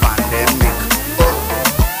 pandemic.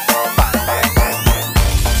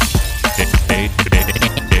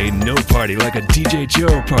 Ain't no party like a DJ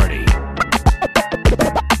Joe party.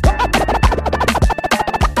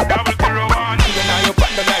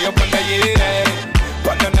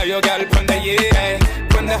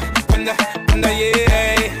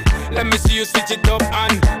 Let me see you switch it up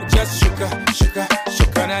and just shuka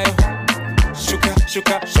na yo. Shuka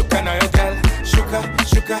na yo, girl. Shuka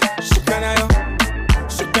na yo.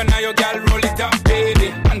 Shuka na yo, girl. Roll it up,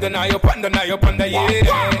 baby. Panda na yo, yeah. Panda na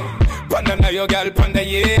yo, girl. Panda,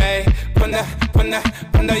 yeah.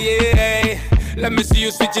 Panda, yeah. Let me see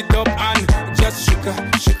you switch it up and just shuka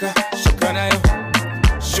na yo.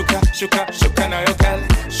 Shuka na yo, girl.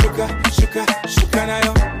 Shuka na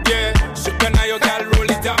yo. Yeah, shuka na yo, girl. Roll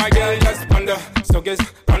it up, girl. Just panda, stogies,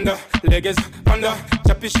 panda, legs, panda,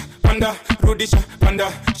 chapish, panda, rudish,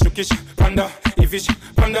 panda, shukish, panda, ivish,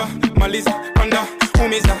 panda, malis, panda,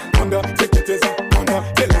 umiza, panda, tekiteza, panda,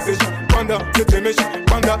 telezesha, panda, tetemesha,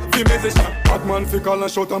 panda, fimezesha. Batman fi call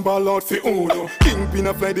and shout and ball out fi uno. Kingpin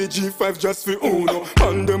a fly the G5 just fi uno.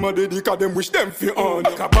 And them a dedica them wish them fi on.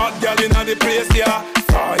 Ka bad girl inna the place, yeah,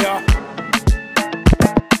 fire.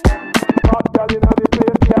 Bad girl inna the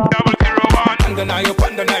place, yeah. 001. Panda na yo, yeah.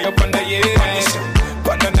 Panda na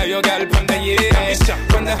yo, girl, panda, yeah.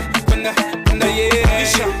 Panda,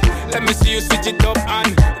 yeah. Let me see you switch it up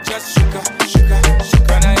and just shuka na yo.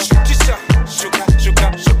 Shuka na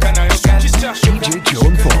yo, girl. DJ Joe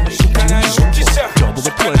and Paul. Double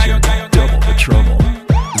the pleasure, double the trouble.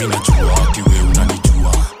 Mina jua ati we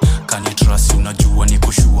unanijua. Kanitrust unajua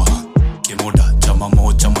niko sure. Kemoda chama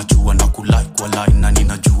moja majua na kulike kwa line na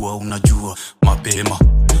ninajua unajua mapema.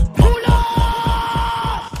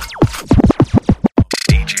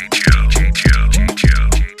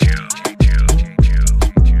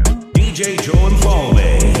 DJ Joe and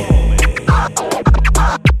Foley.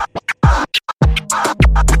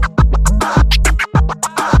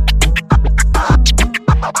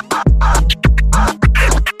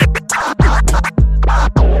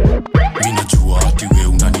 Mina jua ati we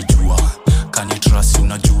unanijua. Kanitrust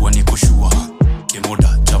unajua niko sure.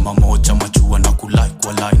 Kemoda chama moja majua na kulike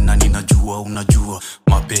kwa line na ninajua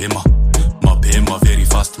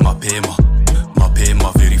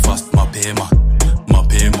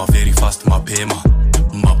fast mapema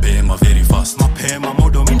mapema very fast mapema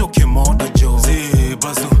modo mindo kemoda jo zi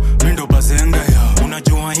bazu mindo bazenga ya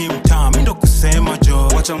unajua hii mtaa mindo kusema jo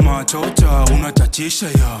wacha machocha unatachisha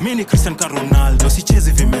ya mini Cristiano Ronaldo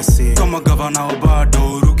sichezi vimesi kama gavana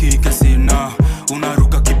obado uruki kesina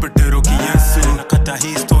unaruka kipetero kiyesu nakata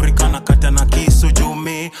history kana kata na kisu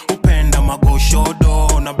jumi upenda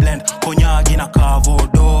magoshodo na blend konyagi na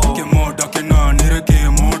kavodo kemoda kenani rege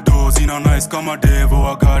modo zina nice kama devo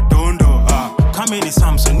agadondo kama ni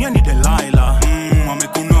Samson yani Delilah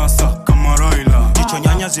amekunasa kama Raila jicho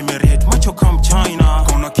nyanya zimeret macho kama China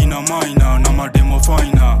kona kina maina na mademo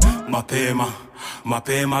fina mapema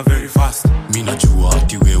mapema very fast mina jua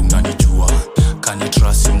ati we unanijua kani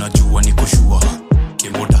trust unajua nikushua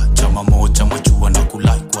kemoda chama moja majua na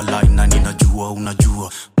kulike kwa line na ninajua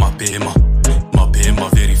unajua mapema mapema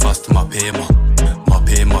very fast mapema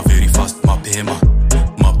mapema very fast mapema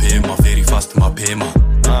mapema very fast mapema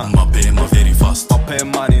mapema very fast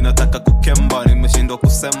mapema ninataka kukemba nimeshindwa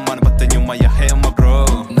kusema nipate nyuma ya hema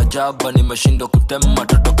bro najaba nimeshindwa kutema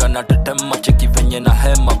totoka na tetema cheki venye na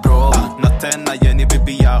hema bro na tena yeni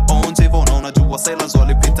bibi ya onje vona unajua sailors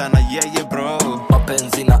walipita na yeye bro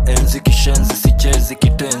mapenzi na enzi kishenzi sichezi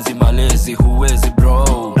kitenzi malezi huwezi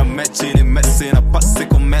bro na mechi ni Messi na pasi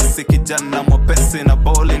kwa Messi kijana mwepesi na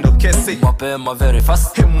boli ndo kesi mapema very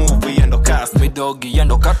fast hii movie endo cast midogi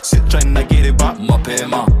endo cut shit trying to get it back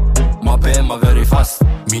mapema mapema very fast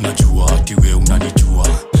mina jua ati we unanijua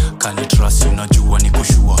kani trust unajua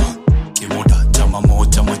nikushua kemoda chama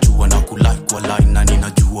moja majua na kulike kwa line na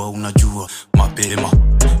ninajua unajua mapema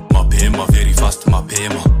mapema very fast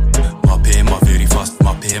mapema mapema very fast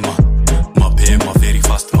mapema mapema very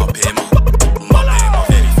fast mapema mapema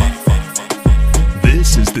very fast.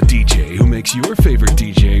 This is the DJ who makes your favorite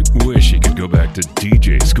DJ wish he could go back to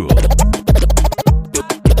DJ school.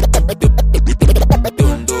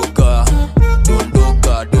 Dondoka,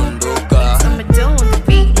 dondoka, dondoka.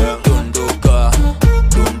 Dondoka,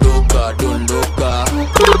 dondoka, dondoka.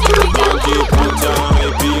 Nankipata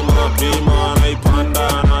naipima pima naipanda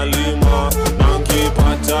nalima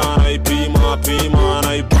nankipata naipima pima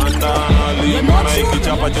naipanda nalima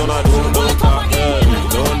naikichapa jona dondoka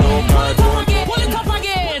dondoka dondoka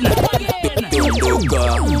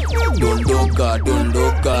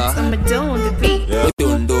dondoka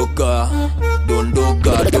dondoka dondoka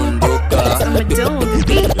dondoka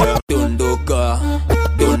dondoka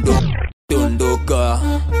dondoka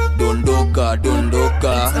dondoka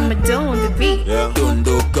dondoka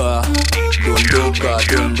dondoka dondoka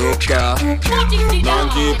dondoka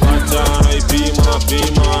nankipata naipima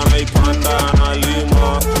pima naipanda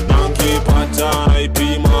nalima nankipata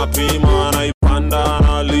naipima pima naipanda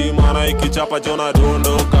nalima naikichapa jona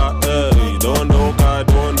dondoka dondoka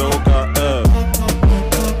dondoka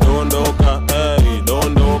dondoka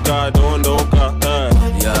dondoka dondoka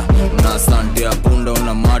yeah una sante apunda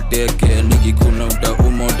una mateke nikikuna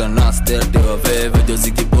utauma utanastete waveve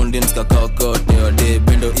jozikibundi mskakakote wade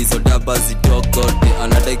bendo izo daba zitokote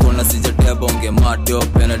anadai kona sijatea bonge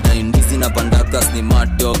matope anadai ndizi na pandakas ni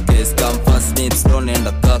matoke scamfast nips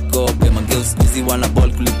tonenda kakope mangeuskizi wana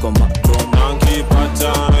ball kuliko makoma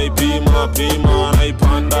nankipata naipima pima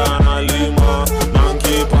naipanda nalima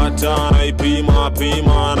nankipata naipima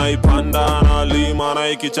pima naipanda nalima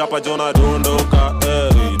naikichapa jona dondoka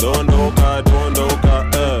dondoka dondoka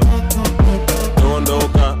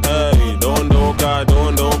dondoka dondoka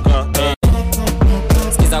dondoka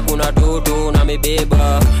skiza kuna dudu na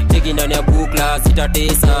mibeba tiki ndani ya bukla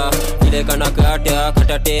sitatesa vile kana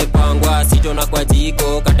katate pangwa sitona kwa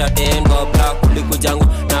jiko katatendwa black kulikujangwa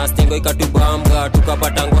na stengo ikatubamba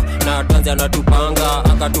tukapatangwa na tanzi anatupanga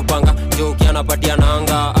akatupanga joki anapatia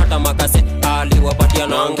nanga hata makase aliwapatia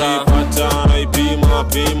nanga nankipata naipima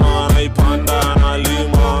pima naipanda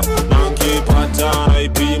nalima nankipata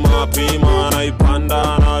naipima pima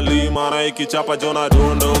naipanda nalima naikichapa jona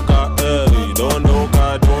dondoka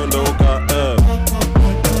dondoka dondoka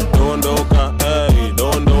dondoka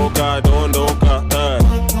dondoka dondoka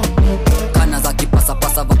kana za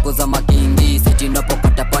kipasapasa voko za makingi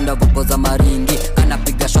sitinapopata panda voko za maringi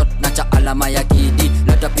anapiga shot na cha alama ya kidi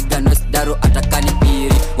latapiga nosdaro atakani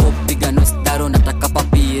piri upiga nosdaro nataka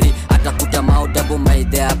papiri atakuta maudabu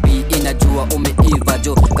maidheapi inajua umeiva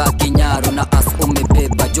jo kakinyaro na as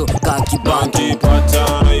umebeba jo kakibanki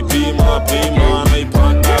nankipata naipima pima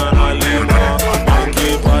naipanda nalima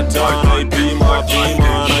nankipata naipima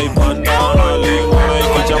pima naipanda nalima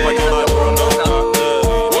naikichapa jona dondoka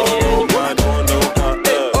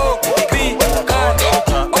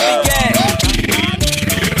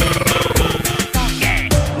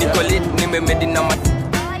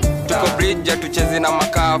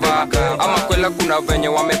kuna venye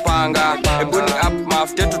wamepanga. Ebuni up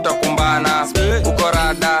mafte tutakumbana. Uko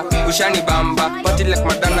rada, ushani bamba. Party like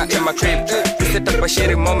Madonna in my crib. We set up a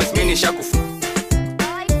sharing moments, mini shakufu.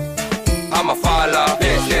 I'm a fala,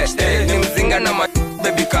 ni mzinga na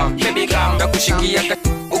baby come, takushikia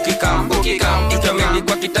ukikam, ikamedi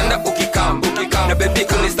kwa kitanda ukikam, na baby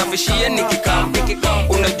unisafishie nikikam,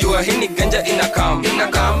 unajua hii ni ganja inakam,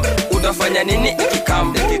 utafanya nini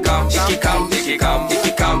ikikam, inakam,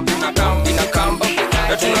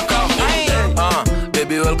 na tunakam.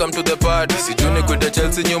 Baby welcome to the party, sijuni kude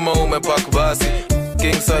Chelsea nyuma umepack basi.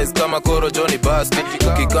 King size kama Koro Johnny Basti.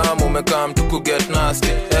 Ukikam umekam tuku get nasty.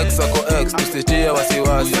 X ako X tusitie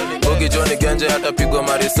wasiwasi. Bogi Johnny Genje hatapigwa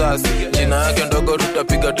marisasi. Jina yake ndogo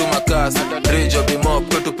tutapiga tu makasi. Rijo bimop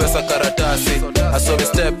kwetu pesa karatasi. I saw me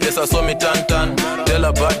step, yes I saw me tan. Tell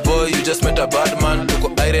a bad boy you just met a bad man.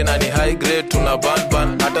 Tuko aire na ni high grade tuna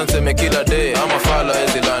ban. Hata nseme kila day I'm a follow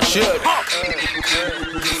ezi land shit.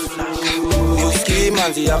 Uski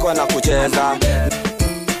manzi yako anakucheza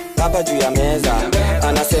hapa juu ya meza,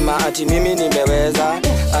 anasema ati mimi nimeweza,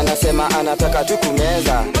 anasema anataka tu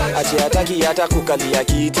kumeza, ati hataki hata kukalia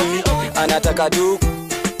kiti, anataka tu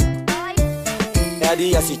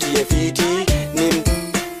hadi asikie fiti,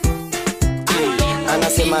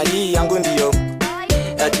 anasema hii yangu ndiyo,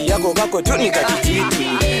 ati yako kako tu ni kakititi,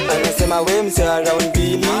 anasema we mse around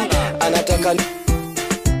mbili, anataka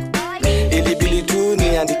ilibili tu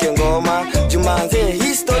niandike ngoma, jumanze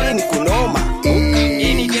hii story ni kunoma.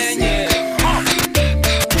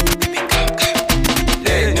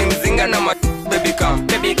 Ni mzinga na baby come,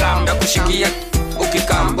 takushikia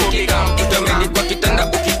ukikam, ikamedi kwa kitanda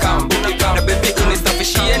ukikam, na baby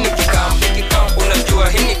unisafishie nikikam, unajua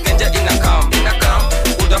hii ni ganja inakam,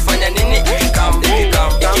 utafanya nini ikikam.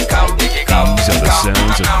 These are the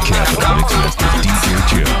sounds of Capital Mixes with DJ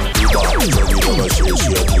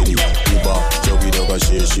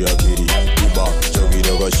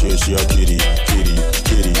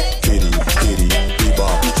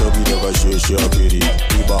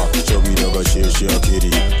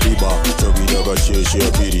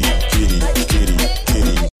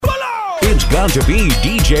It's got to be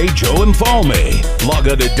DJ Joe Mfalme. Log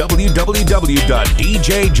on to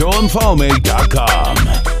www.djjoemfalme.com.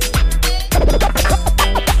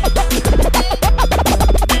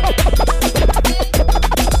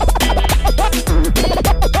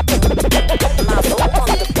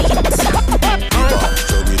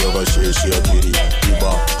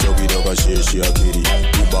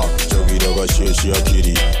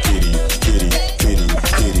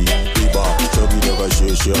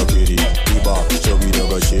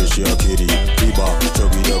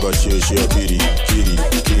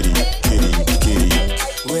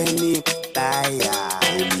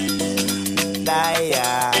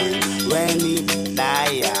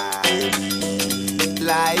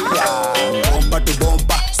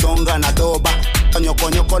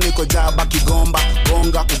 Nyoko niko jaba kigomba,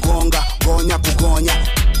 gonga kugonga, gonya kugonya,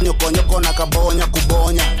 nyoko na kabonya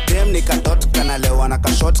kubonya. Dem nikatot kana lewa na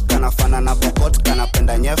kashot kana fana na pokot kana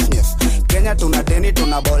penda nyef. Kenya tuna deni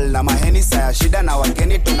tuna ball na maheni saya shida na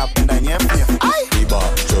wageni tunapenda nyef. Iba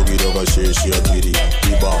chogi doga sheshi akiri,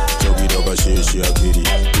 iba chogi doga sheshi akiri,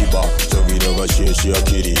 iba chogi doga sheshi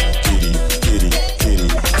akiri, kiri.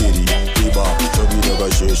 Iba chogi doga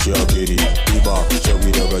sheshi akiri, iba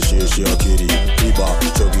chogi doga sheshi akiri, iba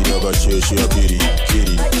chogi doga sheshi akiri,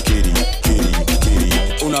 kiri.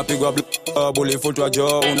 Unapigwa bulifutwa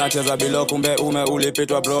jo, unacheza bilo kumbe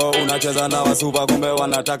ulipitwa bro, unacheza na wasupa kumbe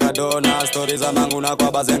wanataka do, na stories za mangu na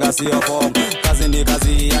kwa bazenga sio form. Kazi ni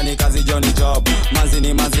kazi, yani kazi Johnny job, manzi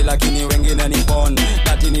ni manzi lakini wengine ni pon,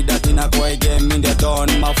 dati na kwa game in the dawn,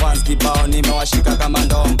 mafans kibao nimewashika kama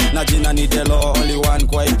ndom, na jina ni Delo only one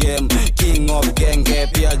kwa game, king of genge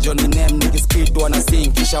pia Johnny name, nikispit wana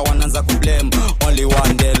sing kisha wanaanza kublame, only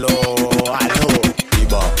one Delo. Hello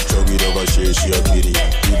Iba chogi doga sheshi akiri,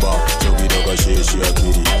 iba chogi doga sheshi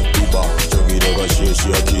akiri, iba chogi doga sheshi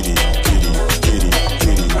akiri, kiri.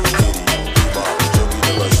 Iba chogi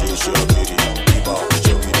doga sheshi akiri, iba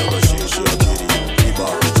chogi doga sheshi akiri, iba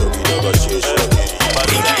chogi doga sheshi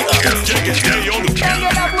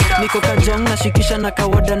Niko kajong na shikisha na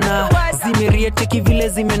kawadana, zimeriete kivile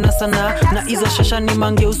zimenasana, na izo shasha ni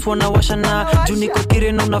mangeuswa na washana, juu niko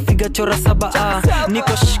tireno na figa chora saba,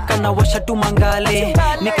 niko shika na washa tu mangale,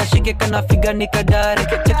 nikashike kana figa nikadare,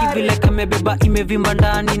 cheki vile kamebeba imevimba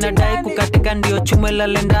ndani, nadai kukatika ndio chume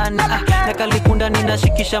lale ndani, na kalikunda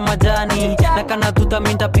ninashikisha majani, na kana tuta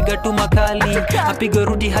minta piga tu makali, apige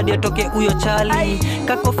rudi hadi atoke uyo chali,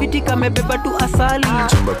 kakofiti kamebeba tu asali,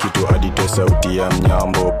 chimba kitu hadi to sauti ya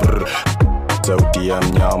mnyambo, sauti ya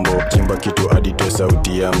mnyambo chimba kitu hadi toe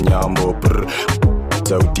sauti ya mnyambo prr.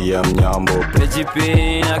 Sauti ya mnyambo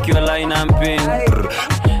Pejipin, akiwa line and pin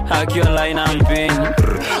Akiwa line and pin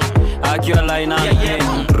Akiwa line and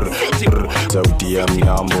pin Sauti ya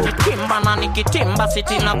mnyambo Kimba na nikitimba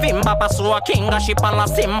siti na vimba pasua kinga shipa la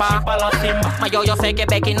simba Mayoyo feke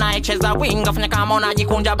beki na echeza winga fanya kama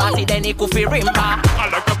unajikunja basi deni kufirimba I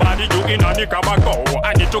like the body you inani kama go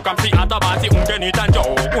I need to come see hata basi ungenita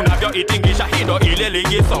njoo Unavyo itingisha hindo ile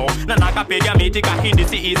ligiso Na nakapiga miti kahindi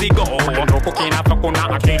si easy go Nuku kinafyo kuna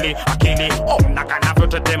akili Nakanavyo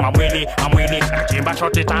tetema mwili Nachimba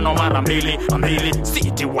shoti 5 mara mbili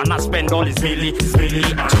City wanna spend all his milli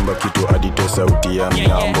chimba kitu hadi toe sauti ya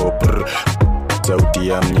mnyambo prr. Sauti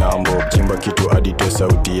ya mnyambo chimba kitu hadi toe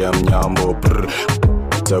sauti ya mnyambo prr.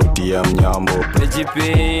 Sauti ya mnyambo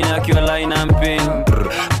Pejipin, akiwa line and pin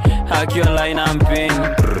Akiwa line and pin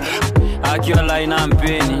Akiwa line and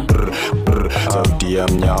pin sauti ya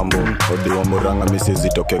mnyambo Odiwa muranga misi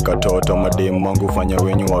zitoke katoto mademu wangu fanya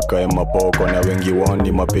wenyu wakae mapoko na wengi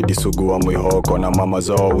woni mapedi sugu wa mwihoko na mama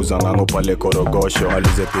zao uzangango pale korogosho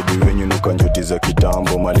malize pedi wenyu nuka njuti za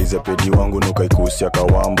kitambo malize pedi wangu nuka ikusia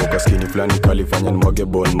kawambo kaskini flani kalifanya nimwage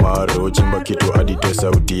bon maro chimba kitu hadi toe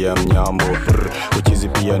sauti ya mnyambo uchizi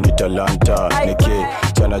pia ni talanta neke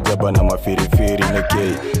chana jaba na mafirifiri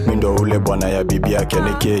neke mindo ule bwana ya bibi yake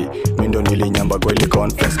neke mindo nilinyamba kwa ile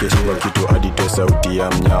conference keshiwa kitu hadi toe sauti ya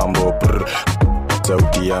mnyambo prr.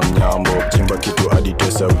 Sauti ya mnyambo chimba kitu hadi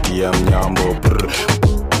toe sauti ya mnyambo prr.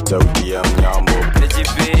 Sauti ya mnyambo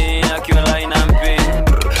Pejipin, akiwa line and pin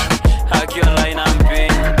Akiwa line and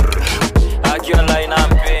pin Akiwa line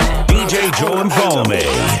and pin DJ Joe and Follow Me.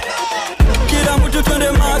 Kila mtu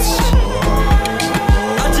twende match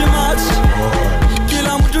Ati match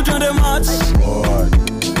Kila mtu twende match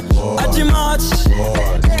Ati match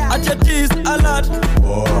Ati tease alert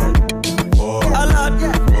Alert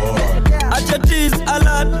Ati tease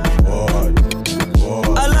alert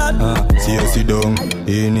Alert Sio sidong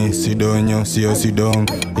ini sidonyo sio sidong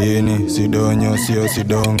ini sidonyo sio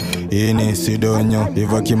sidong ini sidonyo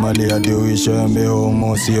iva kimali hadi uisha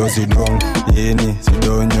mbeomo sio sidong ini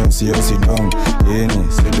sidonyo sio sidong ini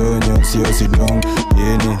sidonyo sio sidong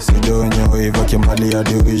ini sidonyo iva kimali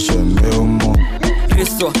hadi uisha mbeomo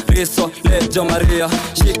Riso, lejo Maria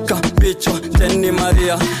Shika bicho, Jenny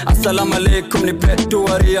Maria Assalamu alaikum ni petu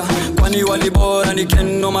waria Kwani walibora ni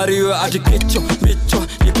keno Maria Ati kicho, bicho,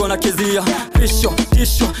 niko na kizia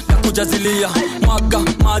Tisho, na kujazilia Mwaga,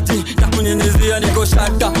 maji, na kunyenyezia Niko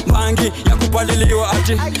shata, bangi, ya kupaliliwa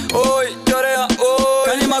Ati, oi, chorea, oi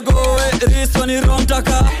Kani magoe, riso ni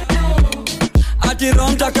romtaka Ati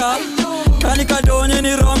romtaka Kani kadonye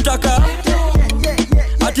ni romtaka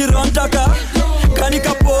Ati romtaka Kani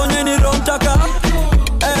kaponye ni romtaka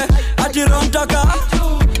Ati romtaka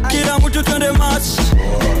Kila mtu twende match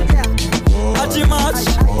Ati match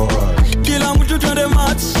Kila mtu twende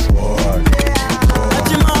match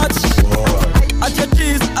Ati match Ati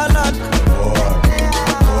tease alert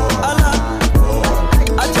Alert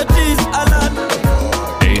Ati tease alert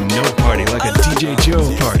Ain't no party like a DJ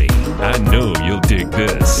Joe party. I know you'll dig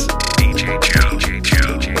this. DJ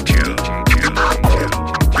Joe.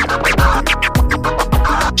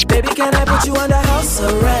 Baby, can I put you under house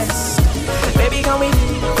arrest? Baby, can we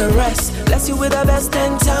the rest? Bless you with the best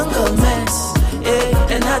entanglements.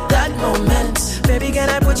 Yeah, and at that moment, baby, can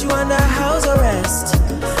I put you under house arrest?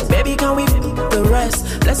 Baby, can we the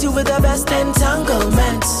rest? Bless you with the best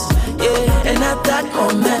entanglements. Yeah, and at that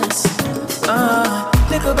moment,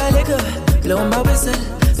 little by little, blow my whistle.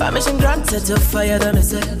 Permission granted to fire the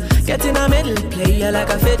missile. Get in the middle, play you like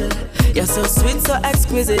a fiddle. You're so sweet, so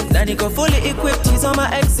exquisite. Danny fully equipped, he's on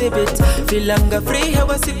my exhibit. Feel longer free, how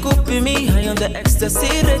was it copy me? High on the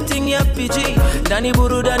ecstasy, rating ya PG. Danny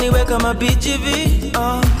Buru, Danny wake on my BGV.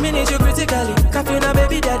 Me need you critically. Kafi na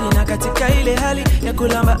baby daddy, na katika ile hali. Ya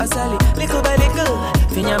kulamba asali, little by little.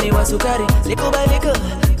 Finyami wa sukari, little by little.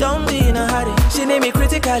 Don't be in a hurry. She need me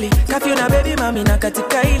critically. Kafi na baby mami, na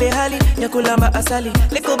katika ile hali. Ya kulamba asali,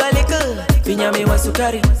 little by little. Finyami wa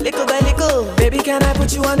sukari, little by little. Baby, can I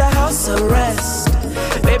put you under house arrest?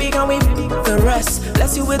 Baby, can we the rest?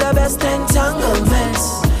 Bless you with the best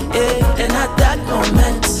entanglements. Yeah, and at that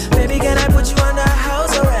moment, baby, can I put you under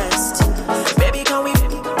house arrest? Baby, can we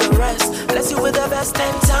the rest? Bless you with the best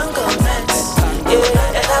entanglements.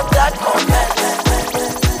 Yeah, and at that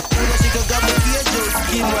moment.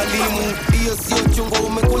 Mwalimu, hiyo sio chungo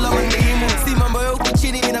umekula mandimu. Si mambo ya huku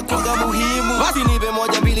chini inakuanga muhimu. Basi nipe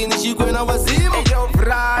moja mbili nishikwe na wazimu. Eyo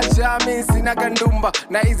vraja, mi sina gandumba.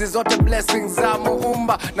 Na hizi hizi zote blessings za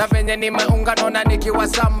Muumba, na venye nimeunga naona nikiwa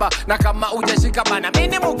samba, na kama ujashika bana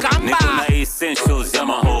mimi mukamba. Niko na essentials ya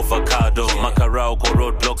avocado, makarao kwa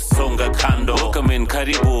roadblocks songa kando. Come in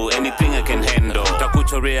karibu, anything I can handle.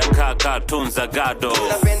 Takuchorea kaka tunza gado.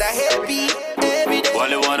 Napenda happy every day.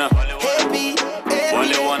 Wale wana happy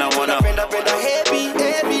wale wana napenda happy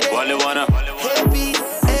every day. wale wana happy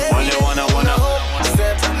wale wana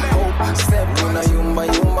step una yumba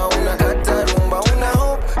yumba unakata rumba una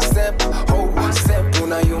hope step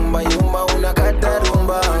una yumba yumba unakata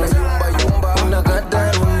rumba una yumba yumba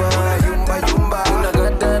unakata rumba una yumba yumba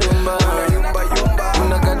unakata rumba una yumba yumba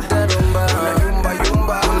unakata rumba una yumba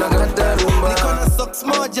yumba unakata rumba. Niko na socks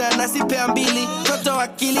moja na sipea mbili, toto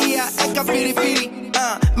akilia eka piripiri,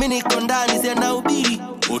 mimi niko ndani zina ubiri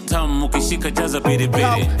utamu ukishika jaza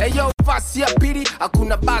piripiri. Hey yo, fasi ya piri,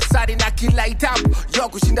 hakuna basari na kila itabu yo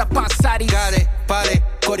kushinda pasari. Gare, pale,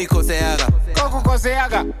 kodi koseaga Koko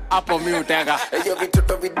koseaga, hapo mi utega. Hey yo,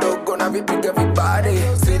 vitoto vidogo na vipiga vibari,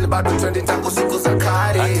 still bado trending tangu siku za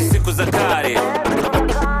kari. Hadi siku za kari.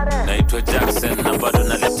 Naitwa Jackson na bado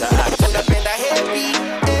naleta action. Unapenda happy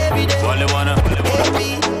every day. Wale wana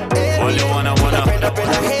happy wale wana napenda happy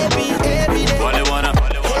every day. wale wana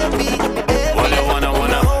happy wale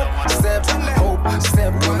wana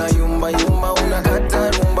step una yumba yumba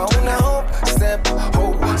unakata rumba una hope step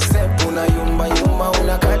una yumba yumba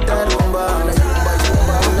unakata rumba una yumba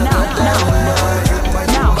yumba unakata rumba.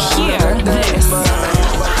 Now hear this.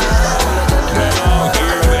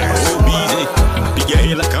 Piga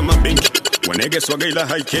hela kama benki, wanege swaga ila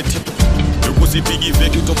haiketi. Tukusipigi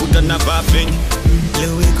feki utakuta na vafeng.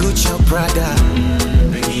 Louis Gucci Prada,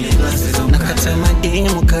 nakata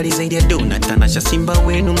mademu kali zaidi ya dona. Tanasha simba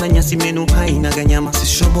wenu na nyasi menu haina ganyama.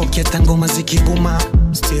 Sishobokia tango maziki buma,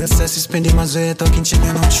 still sasi spendi mazoea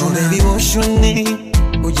tokinchega na uchuna. Oh baby woshoni,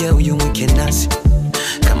 uja uyu mwike nasi,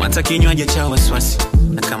 kama takinywaji cha waswasi,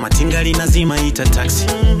 na kama tingali nazima ita taxi.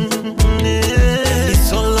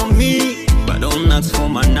 It's all on me, but don't ask for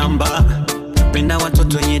my number. Penda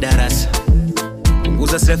watoto wenye darasa,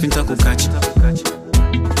 punguza selfie nitakukacha.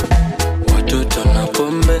 Watoto na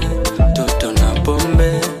pombe, toto na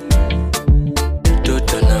pombe,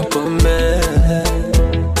 toto na pombe.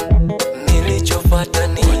 Nilichofuata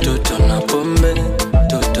ni watoto na pombe,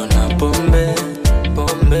 toto na pombe,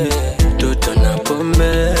 pombe, toto na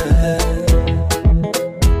pombe,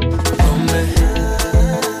 pombe.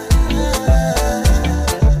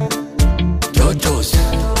 Totos.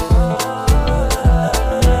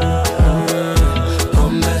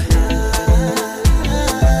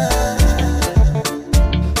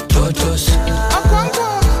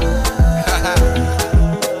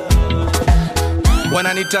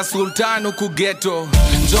 Wananita sultan huku ghetto,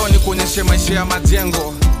 njoni kuonyeshe maisha ya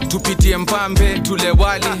majengo. Tupitie Mpambe, tule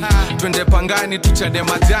wali, twende Pangani, tuchade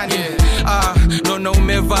majani. Nono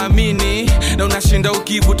umevaamini, na unashinda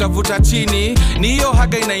ukivutavuta chini. Ni hiyo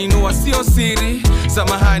haga inainua, sio siri.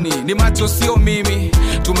 Samahani, ni macho sio mimi.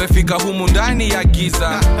 Tumefika humu ndani ya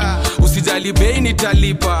giza. Usijali bei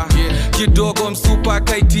nitalipa. Kidogo msupa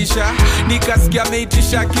kaitisha, nikasikia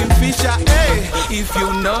meitisha Kingfisher. Hey, if you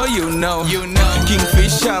know, you know, you know.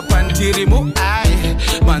 Kingfisher pantirimu, ai.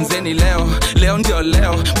 Manzeni leo ndio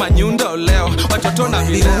leo. Manyundo leo, watoto na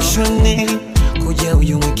vileo. Kuja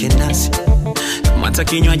uyu mwike nasi, kama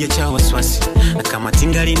takinywaji cha waswasi, na kama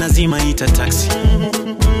tingali nazima ita taxi.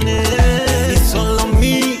 It's all on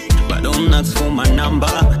me, but don't ask for my number.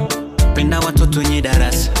 Penda watoto wenye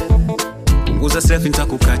darasa, punguza selfie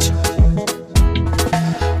nitakukacha.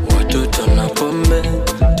 Watoto na pombe,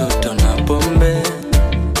 toto na pombe,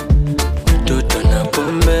 toto na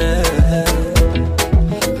pombe.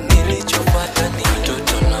 Nilichofuata ni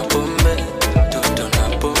toto na pombe, toto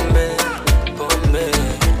na pombe, pombe,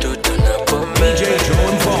 toto na pombe. DJ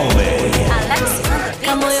Joan Falme.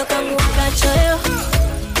 Kamoyo kangu kachoyo,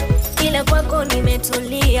 ila kwako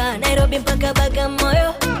nimetulia. Nairobi mpaka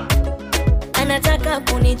Bagamoyo, anataka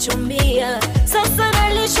kunichumbia. Sasa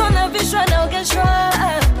nalishwa na vishwa na ugeshwa,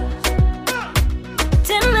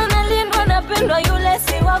 tena nalindwa napendwa, yule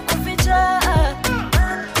si wa kuficha.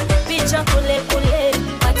 Picha kule kule,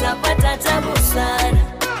 patapata tabu sana.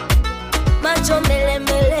 Macho mbele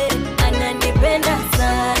mbele, ananipenda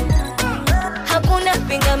sana. Hakuna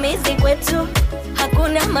pingamizi kwetu,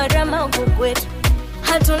 hakuna marama huku kwetu.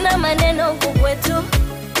 Hatuna maneno huku kwetu,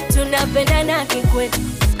 tunapendana kikwetu.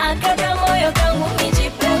 Akaka moyo kangu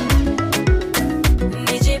nijipe,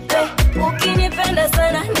 nijipe. Ukinipenda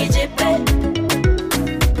sana nijipe,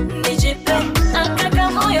 nijipe. Akaka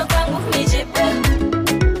moyo kangu nijipe,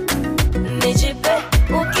 nijipe.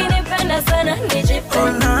 Ukinipenda sana nijipe,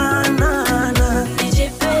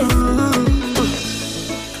 nijipe.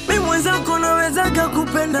 mwenzako nawezaga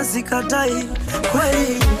kupenda sikatai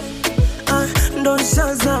kweli. Ndo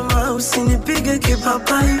nishazama usinipige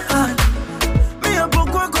kipapai. Mi hapo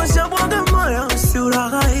kwako shabwaga moyo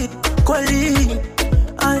usiuraghai kweli.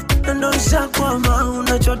 Ndo nishakwama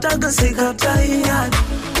unachotaga sikatai.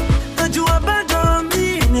 Najua bado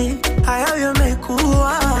amini hayo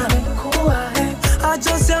yamekuwa.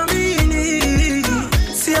 Acha siamini,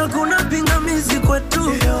 si hakuna pingamizi kwetu.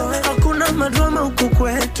 Hakuna madrama huku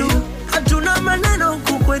kwetu, hatuna maneno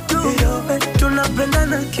huku kwetu.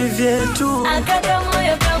 Tunapendana kivyetu. Akaka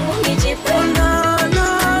moyo kangu nijipe,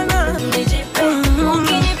 nijipe.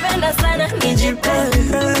 Ukinipenda sana nijipe,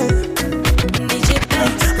 nijipe.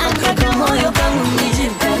 Akaka moyo kangu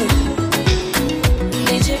nijipe,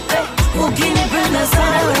 nijipe. Ukinipenda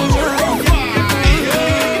sana nijipe.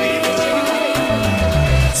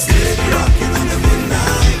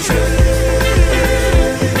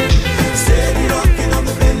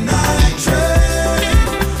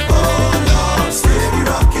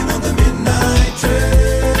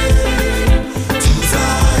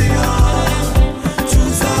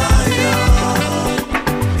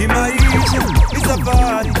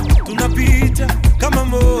 Tunapita kama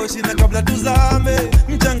moshi na kabla tuzame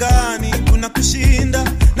mchangani, kuna kushinda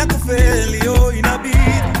na kufeli.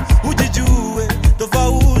 Inabidi ujijue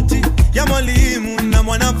tofauti ya mwalimu na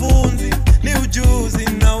mwanafunzi ni ujuzi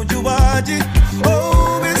na ujuaji.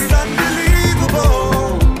 Oh, it's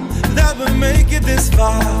unbelievable that we make it this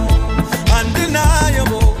far.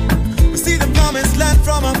 Undeniable, we see the promised land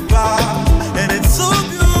from afar, and it's so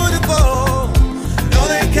beautiful. No,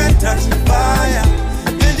 they can't touch the fire.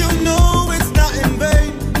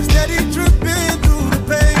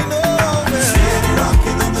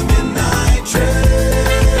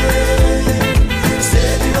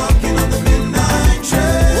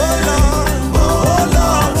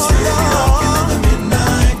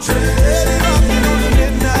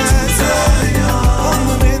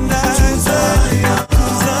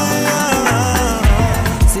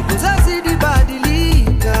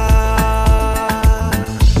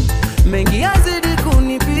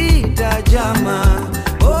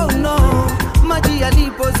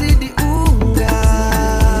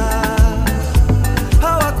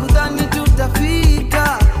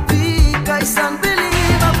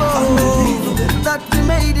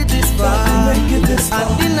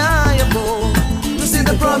 Undeniable to see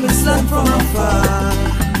the promised land from afar.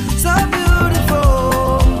 So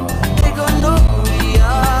beautiful, they gon' know who we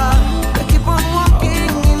are. They keep on walking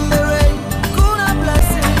in the rain. Kuna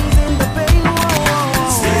blessings in the pain.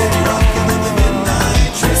 Steady rocking on the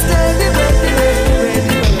midnight train. Steady, ready, ready,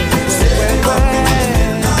 ready. Steady rocking on the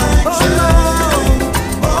midnight train. Oh Lord,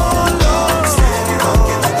 oh Lord. Steady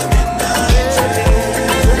rocking on the midnight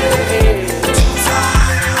train.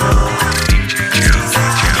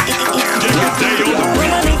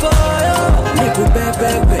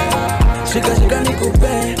 Shika shika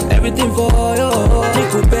nikupe everything for you.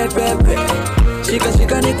 Nikupe pepe. Shika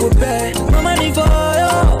shika nikupe mama ni for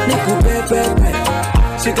you. Nikupe pepe.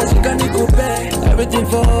 Shika shika nikupe everything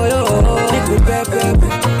for you. Nikupe pepe.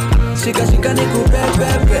 Shika shika nikupe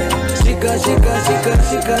pepe. Shika shika shika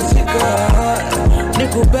shika shika.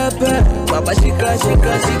 Nikupe pepe. Baba shika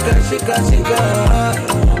shika shika shika shika.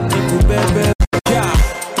 Nikupe pepe. Yeah.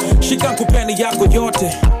 Shika kupeni yako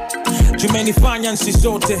yote. Jumenifanya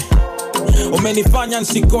nsisote. Umenifanya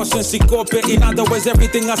nsikose nsikope. In other words,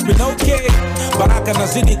 everything has been okay. Baraka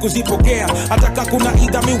nazidi kuzipokea. Ataka kuna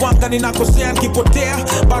idha miwanga ninakosea nkipotea.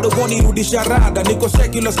 Bado woni rudisha rada. Niko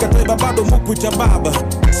secular skateba bado mukuita baba.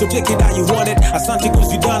 So take it how you want it. Asante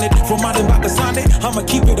cause you done it. From Monday back to Sunday, I'ma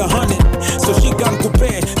keep it 100. So shika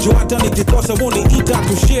nkupe. Jo hata nikikosa woni ita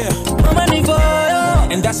to share. Mama ni fire.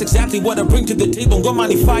 And that's exactly what I bring to the table. Ngoma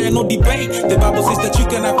ni fire, no debate. The Bible says that you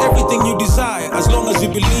can have everything you desire as long as you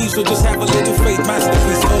believe. So just have a little faith.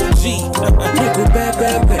 Masterpiece OG. Nikupe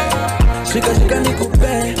pepe. Shika shika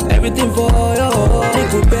nikupe everything for you.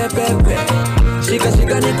 Nikupe pepe. Shika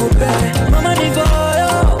shika nikupe mama ni for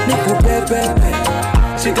you. Nikupe pepe.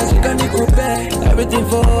 Shika shika nikupe everything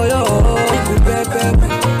for you. Nikupe pepe.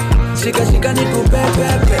 Shika shika nikupe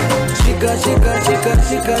pepe. Shika shika shika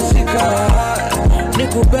shika shika.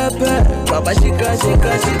 Nikupe pepe. Baba shika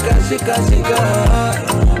shika shika shika shika.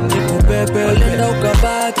 Nikupe pepe. Lenda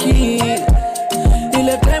ukabaki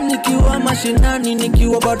ile time nikiwa mashinani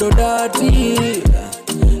nikiwa bado dati.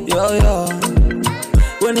 Yo yo.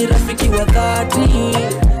 Weni rafiki wa dhati.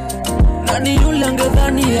 Nani yule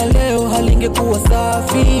angedhani ya leo halingekuwa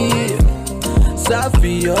safi.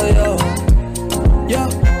 Safi yo yo. Yeah,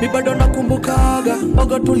 mi bado nakumbukaga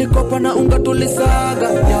oga tulikopa na unga tulisaga.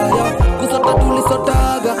 Yeah, yeah, kusota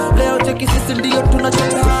tulisotaga. Leo cheki sisi ndio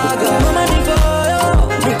tunachotaga.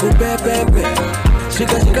 nikupe pepe.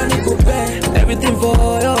 Shika shika nikupe everything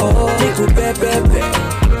for you. Nikupe pepe.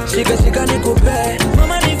 Shika shika nikupe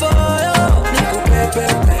mama ni for you. Nikupe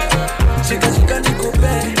pepe. Shika shika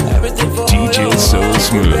nikupe everything for you. DJ So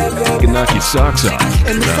Smooth. You can knock your socks off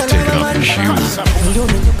without taking off your shoes. Ndio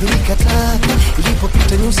nilipita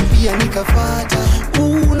ilipopita nyusi pia nikafata.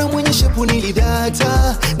 Una mwenye shepu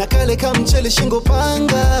nilidata na kale kama mchele shingo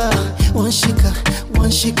panga. Wanshika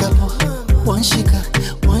po.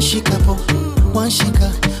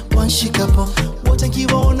 Wanshika po. Wote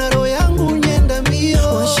kiwaona roho yangu nyenda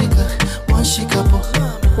mbio. Wanshika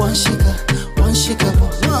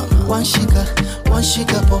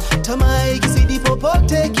po. Tamaa ikizidi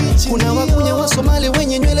popote kichi. Kuna wakunya wa Somali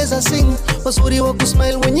wenye nywele za sing, wazuri wa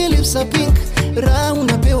kusmile wenye lips are pink. Raha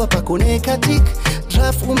unapewa pakone katik.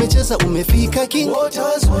 Draft umecheza umefika king. Wote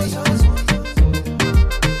wazuri.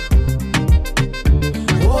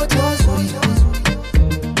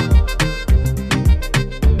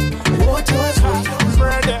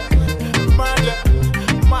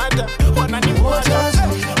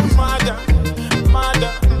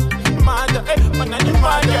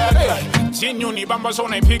 Sinyuni bamba so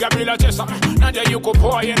naipiga bila chesa. Naja yuko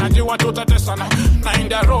poa ye najua tutatesana.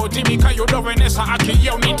 Naenda road timika yudo Vanessa. Aki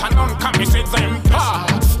yeo nitanon kami seza mpa.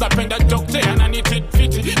 Napenda dokte ananiti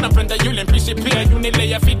fiti. Napenda yule mpishi pia yunile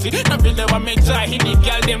ya fiti. Na vile wamejaa hini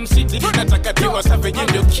girl dem city. Nataka tiwa savage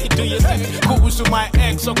ndio kitu yesi. Kuhusu my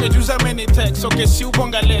ex okay juza many text. Okay si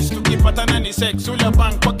ubonga less. Tukipatana ni sex. Ule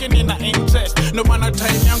bank kwake nina interest. No mana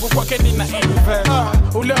time yangu kwake nina invest.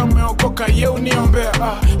 Ule umeokoka ye uniombea.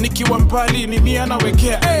 Nikiwa mbali ni mia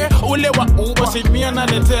nawekea. Ule wa uba si mia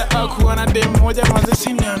naletea. Kuwa na dem moja mazi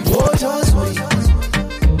sinian. What else we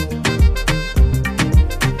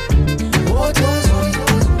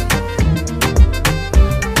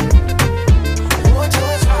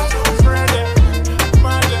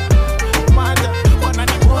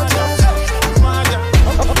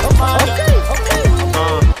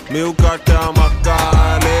miukata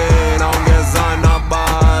makale naongeza na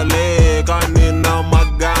bale kanina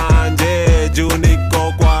maganje juu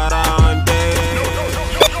niko kwarante.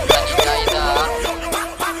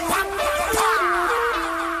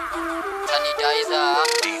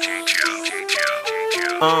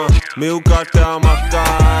 Miukata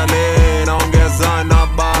makale naongeza na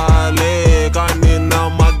bale kanina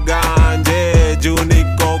maganje juu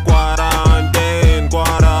niko quarantine.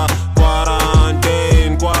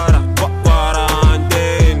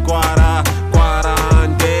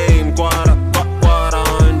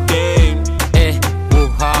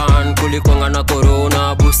 Wuhan kulikwanga na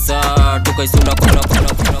corona busa tukaisunda kola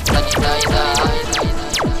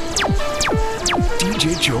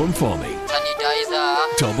DJ Joe and Falmy.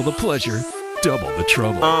 Double the pleasure, double the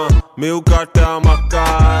trouble. Miukata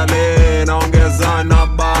makale naongeza na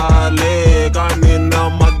bale kanina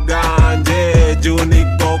maganje juu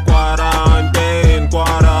niko quarantine.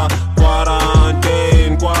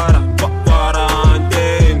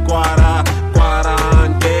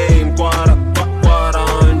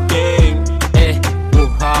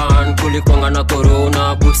 Wuhan kulikwanga na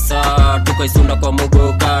corona busa tukaisunda kwa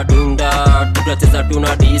mogoka dunda tukacheza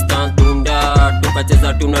tuna distance dunda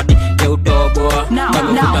tukacheza tuna di ya utoboa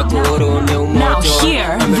kama korone umoto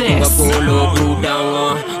amefunga polo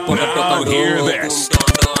kudanga pota toka ndo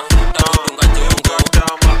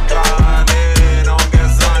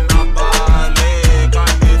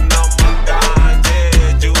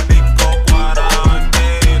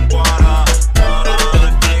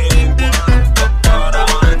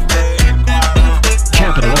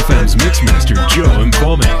Capital FM's Mixmaster Joe and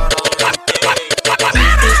Falmy.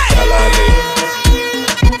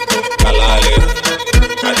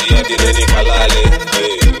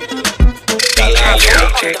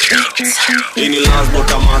 Ini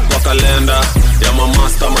lasbota mat kwa kalenda ya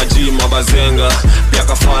mamasta maji mabazenga pia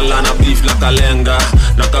kafala na beef la kalenga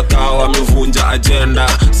na kakao amevunja agenda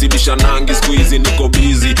sibisha nangi squeezy niko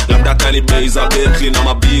busy labda kali bei za Bentley na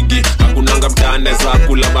mabigi hakunanga mtane za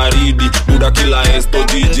kula baridi buda kila esto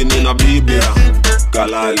jiji nina bibia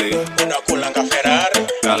kalale unakulanga Ferrari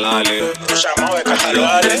kalale rusha mawe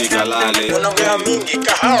kahalwale ni kalale unaongea mingi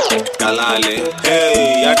kahao kalale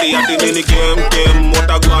hey yati nini kem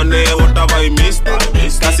watagwane whatever I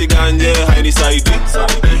missed kasi ganje haini saidi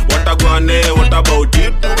watagwane what about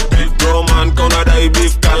it bro man kona dai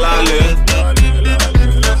beef kalale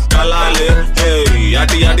hey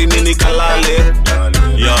yati nini kalale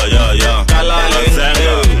yo kalale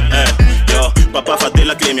yo papa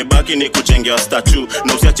Fadela claim imebaki ni kuchengea statue.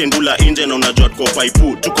 Na usiache ndula nje na unajua tuko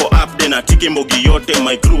paipu. Tuko up na tiki mbogi yote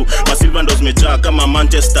my crew. Masilva ndo zimejaa kama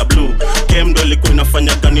Manchester Blue. Kemdo ilikuwa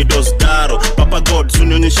inafanya gani dosdaro. Papa God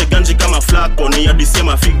sunionyeshe ganji kama flako. Ni adisia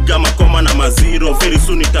mafiga makoma na maziro. Very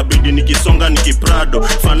soon itabidi nikisonga nikiprado.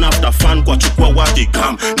 Fan after fan kwa chukua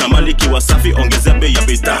wakikam. Na maliki wasafi ongezea bei ya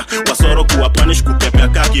bidhaa. Wasoro kuwa punish kutepea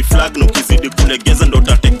kaki flag. Nukizidi kulegeza ndo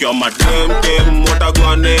tatekewa madam.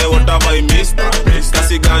 Watagwane, what have I missed?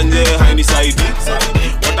 Kasi ganje, haini saidi.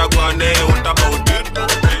 Watagwane, what about it?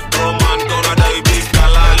 Roman gonna die big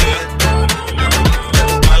kalale.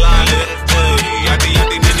 Kalale, yati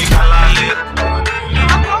yati nini kalale.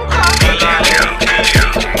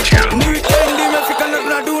 Ni weekend imefika na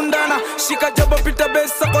tunadundana. Shika jabo pita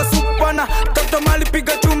besa kwa supana. Tafuta mali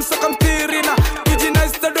piga chumsa kamtirina.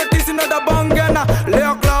 Kijinaista dotisi na dabangana.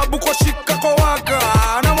 Leo klabu kwa shika kwa waka.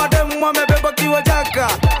 Na mademu wamebeba kiwa jaka.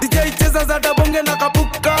 DJ cheza za dabonge na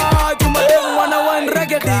kapuka. Jumademu wana wine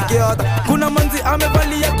reggae digiota. Kuna manzi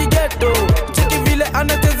amevalia kigeto. Cheki vile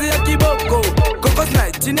anachezea kiboko. Kokos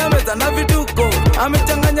night chini ameza na vituko.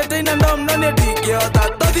 Amechanganya tena ndo mnone digiota.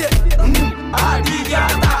 Todie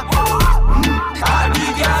Adigata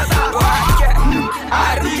Adigata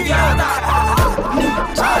Adigata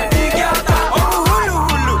Adigata Amuhulu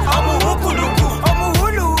hulu Amuhukuluku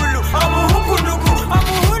Amuhulu hulu Amuhukuluku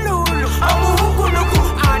Amuhulu hulu Amuhukuluku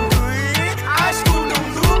Andui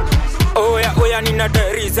Ashkulungu. Oya nina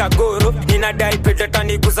dari za goro. Nina dai peteta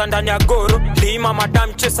niguza ndani ya goro. Lima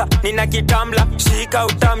madam chesa nina kitamla. Shika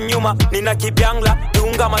utam nyuma nina kibyangla.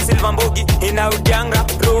 Dunga masilva mbogi ina udyanga.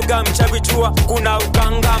 Roga mchabichua kuna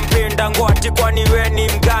ukanga. Mpenda ngwati kwani we ni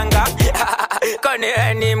mganga. Kwani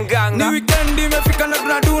we ni mganga. Ni weekend imefika na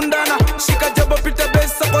tunadundana. Shika jabo pita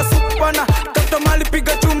besa kwa supana. Tafuta mali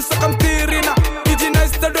piga chumsa kamtirina.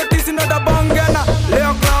 Kijinaista dotisi na dabangana.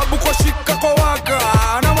 Leo klabu kwa shika kwa waka.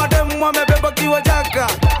 Na mademu wamebeba kiwa jaka.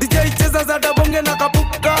 DJ cheza za dabonge na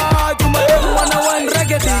kapuka. Jumademu wana wine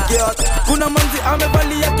reggae digiota. Kuna manzi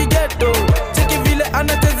amevalia kigeto. Cheki vile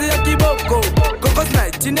anachezea kiboko. Kokos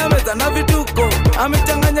night chini ameza na vituko.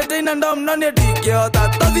 Amechanganya tena ndo mnone digiota.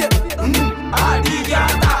 Todie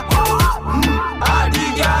Adigata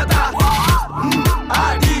Adigata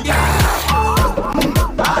Adigata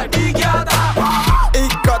Adigata.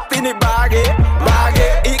 Ikotini bage bage.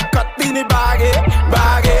 Ikotini bage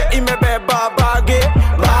bage. Imebeba bage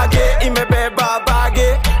bage. Imebeba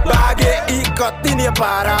bage bage. Ikotini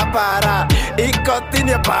para.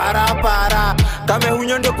 Ikotini para. Kame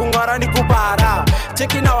hunyo ndio kungara ni kupara.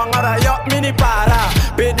 Cheki na wangara yo mini para.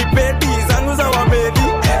 Pedi zangu za wamedi.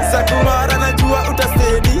 Za kungara najua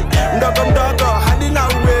utasedi. Mdogo hadi na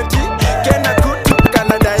uweti. Kena kutu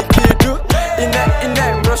kanada ikitu.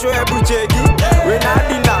 Ine mrosho ya buchegi.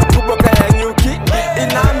 Wenadi na kuboka ya nyuki.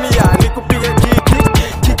 Inamia ni kupige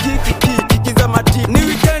kiki za matiti. Ni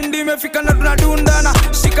weekend imefika na tunadundana.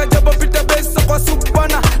 Shika jabo pita besa kwa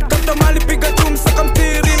supana. Tafuta mali piga chumsa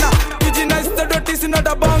kamtirina. Kijinaista dotisi na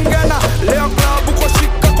dabangana. Leo klabu kwa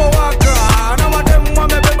shika kwa waka. Na mademu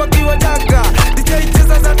wamebeba kiwa jaka. DJ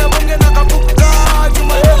cheza za dabonge na kapuka.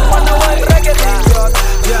 Jumademu wana wine reggae digiota.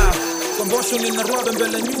 Yeah, kombosho nina robe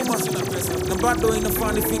mbele nyuma. Na bado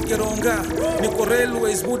inafani fike ronga. Niko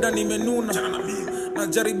railways buda nimenuna.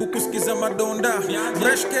 Najaribu kusikiza madonda.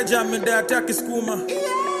 Fresh keja amedate akiskuma.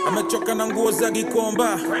 Amechoka na nguo za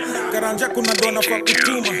gikomba. Karanja kuna dona fa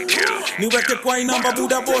kutuma. Niweke kwa inamba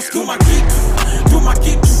buda boss. Tuma kitu.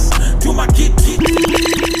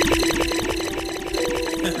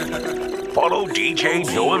 Follow DJ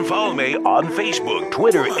Joe and Falme on Facebook,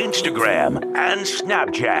 Twitter, Instagram, and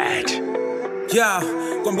Snapchat. Yeah,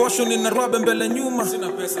 kombosho nina robe mbele nyuma.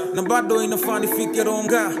 Na bado inafani fike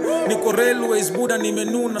ronga. Niko railways buda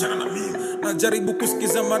nimenuna. Najaribu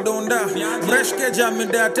kusikiza madonda. Fresh keja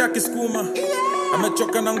amedate akiskuma.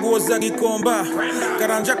 Amechoka na nguo za gikomba.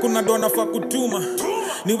 Karanja kuna dona fa kutuma.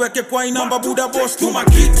 Niweke kwa inamba buda boss. Tuma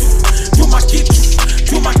kitu.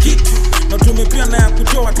 Na tumepia na ya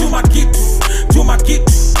kutoa. Tuma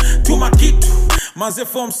kitu. Maze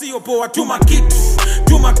form sio poa. Tuma kitu.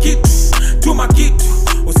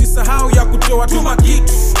 Usisahau ya kutoa. Tuma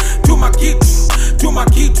kitu.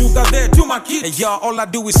 Gadhe tuma kitu. Hey y'all, all I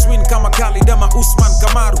do is swing kama Khalid ama Usman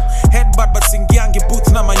Kamaru. Headbutt but singiangi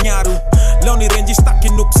booth na manyaru. Leo ni range staki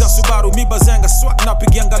noob za Subaru. Mi bazanga swag na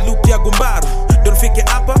pigianga loop ya gumbaru. Don't fike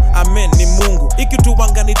hapa, amen ni Mungu.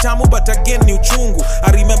 Ikituwanga ni tamu but again ni uchungu.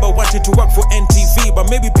 I remember watching to work for NTV. But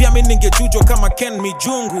maybe pia mi ningechujwa kama Ken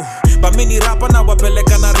Mijungu. But mi ni rapa na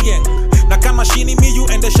wapeleka na rieng. Na kama shini miyu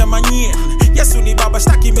endesha manyien. Yesu ni baba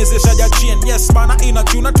staki mezesha jachien. Yes bana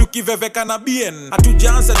inachuna tukiveveka na bien.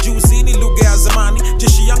 Hatujaanza juzi ni lugha ya zamani.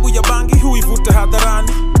 Jeshi yangu ya bangi huivuta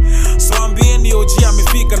hadharani. So ambieni OG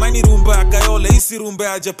amefika na ni rumba ya Kayole, isi rumba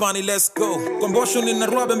ya Japani, let's go. Kombosho nina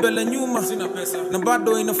ruabe mbele nyuma, sina pesa na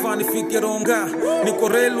bado inafani fike ronga. Niko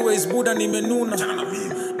railways buda nimenuna,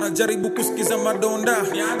 najaribu kusikiza madonda.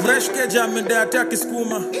 Fresh keja amedea taki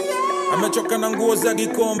skuma, amechoka na nguo za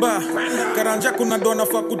Gikomba. Karanja kuna dona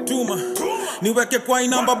fa kutuma, niweke kwa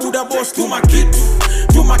inamba buda boss. Tuma kitu,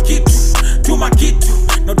 tuma kitu, tuma kitu,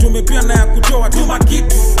 na tumepia na ya kutoa. Tuma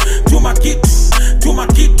kitu, tuma kitu, tuma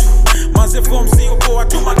kitu, maze form sio poa.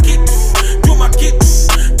 Tuma kitu, tuma kitu,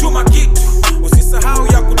 tuma kitu, usisahau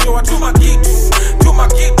ya kutoa. Tuma kitu, tuma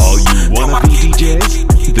kitu. All you wanna be DJs,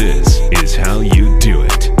 this is how you do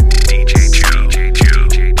it. DJ Joe.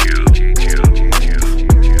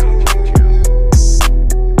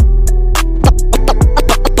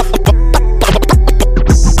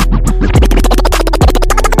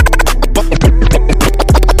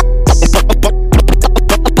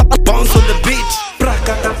 Bounce on the beat.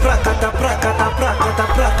 Prakata prakata prakata prakata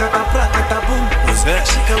prakata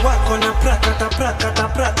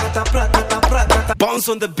prakata. Bounce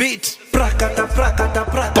on the beat. Prakata prakata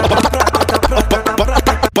prakata prakata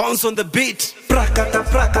prakata. Bounce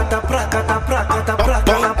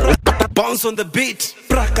on the beat.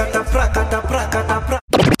 Prakata prakata prakata prakata.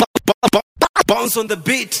 Bounce on the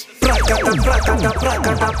beat. Prakata prakata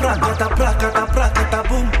prakata prakata prakata prakata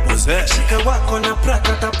boom. Shika wako na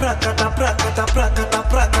prakata prakata prakata prakata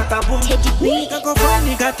prakata boom. Kako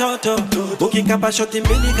fani katoto, ukikapa shoti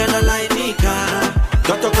mbili kana lainika.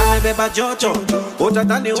 Toto kamebeba joto,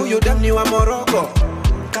 utatani huyu demni wa Moroko.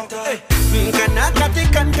 Nkana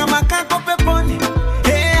katikan kama kako peponi.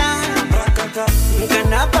 Hea,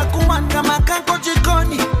 nkana pakuman kama kako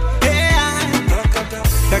jikoni. Hea,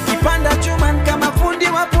 kakipanda chuman kama fundi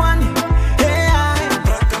wa pwani. Hea,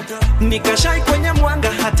 nikashai kwenye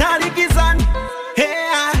mwanga hatari gizani.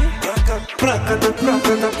 Hea, prakata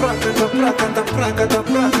prakata prakata prakata prakata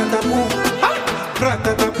prakata mu.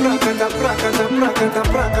 Prakata prakata prakata prakata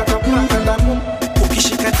prakata prakata boom.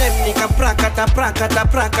 Ukishika dem nika prakata prakata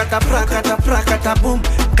prakata prakata prakata boom.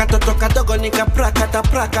 Katoto kadogo nika prakata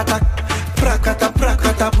prakata prakata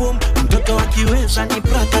prakata boom. Mtoto akiweza ni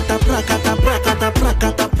prakata prakata prakata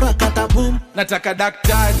prakata prakata boom. Nataka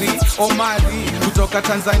daktari Omari kutoka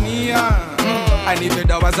Tanzania, anipe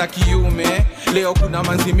dawa za kiume. Leo kuna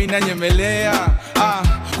manzimina nyemelea,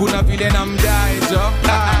 kuna vile na mdaejo.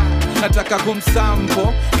 Nataka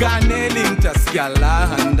kumsampo kaneli, mtasikia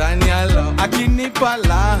laha ndani ya lo. Akinipa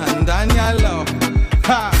laha ndani ya lo.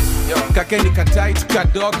 Kakeni katight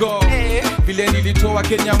kadogo, vile nilitoa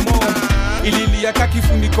Kenya mo, ililia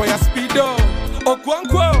kakifuniko ya speedo.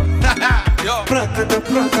 Okwankwo prakata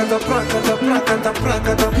prakata prakata prakata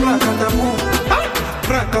prakata prakata mo.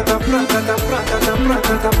 Prakata prakata prakata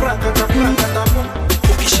prakata prakata prakata mo.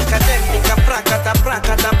 Ukishika teknika prakata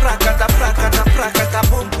prakata prakata prakata prakata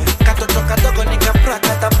boom. Katoto kadogo nika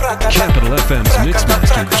prakata prakata. Capital FM's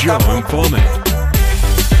Mixmaster Joe Informe.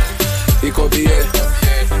 Iko bie,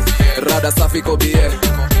 rada safi iko bie.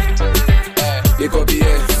 Iko bie,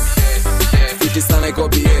 fiti sana iko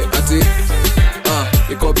bie. Ati,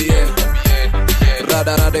 iko bie,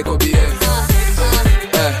 rada iko bie.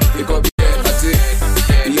 Iko bie, ati,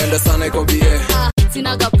 iende sana iko bie.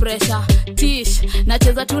 Sinaga pressure, tish,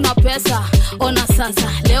 nacheza tuna pesa. Ona sasa,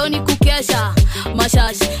 leo ni kukesha.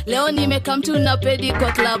 Mashash, leo nimeka mtu na pedi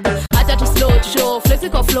kwa club. Hata tu slow, to show, flexi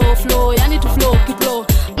kwa flow. Yani tu flow, kiplo.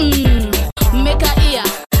 Mmeka ia,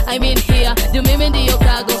 I mean here. Du mimi ndiyo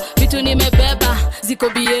kago, vitu nimebeba, ziko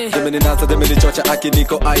bie. Demeni nasa, demeni chocha, aki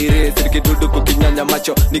niko aire. Siriki dudu kukinyanya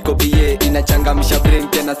macho, niko bie. Inachangamisha brain,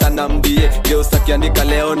 tena sana mbie. Geusa kianika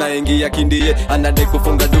leo na ingia kindie. Anade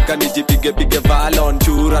kufunga duka, nijipige pige valon.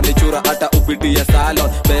 Chura ni chura, hata upitia salon.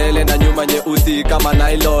 Mbele na nyuma nyeusi kama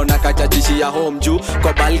nylon. Akachachishia home juu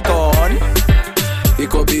kwa balkon.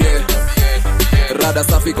 Iko bie, rada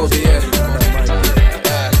safi iko bie.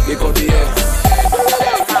 Iko bie,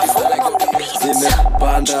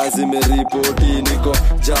 zimepanda zimeripoti. Niko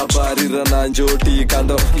jabarira na njoti.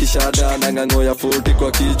 Kando kishada na ngango ya 40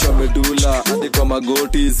 kwa kichwa medula hadi kwa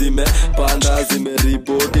magoti. Zimepanda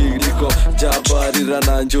zimeripoti. Niko jabarira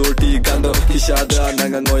na njoti. Kando kishada na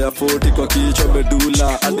ngango ya 40 kwa kichwa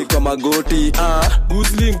medula hadi kwa magoti.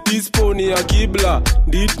 Gusling tisponi ya kibla.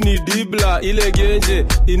 Dit ni dibla ile genje.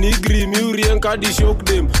 Inigri miurien kadi shock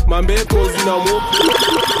them. Mambeko zina mopo.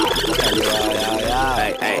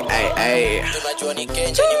 Hey. Unajua ni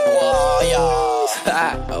kenje ni mbwaya.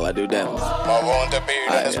 How I do them? I want to be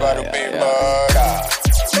that's about to be murder.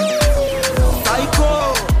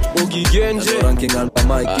 Psycho Bogi Genje ranking on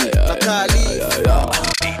Mikey Nakali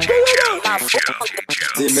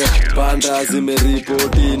zimepanda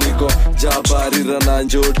zimeripoti niko jabarira na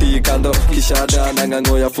njoti kando kishada na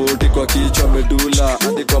ng'ang'o ya 40 kwa kichwa medula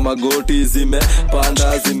hadi kwa magoti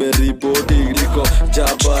zimepanda zimeripoti niko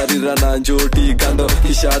jabarira na njoti kando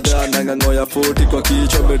kishada na ng'ang'o ya 40 kwa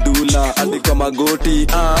kichwa medula hadi kwa magoti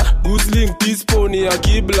Guzling tisponi ya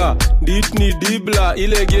kibla dit ni dibla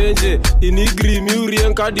ile genje inigri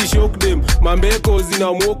miurien kadi shokdem mambeko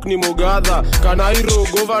zina mok ni mogadha kanairo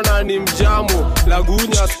governor ni mjamo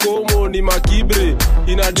lagunya skomo ni makibre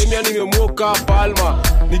inademia nimemoka palma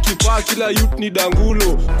nikipaa kila youth ni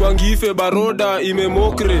dangulo kwa ngife baroda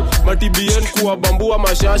imemokre matibien kuwa bambua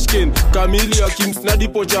mashashken kamili ya kimsnadi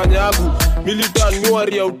pochanyagu militan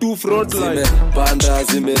nyuari ya utu frontline panda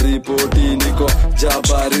zimeripoti niko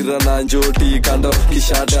jabarira na njoti kando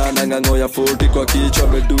kishada na ng'ang'o ya 40 kwa kichwa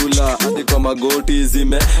medula hadi kwa magoti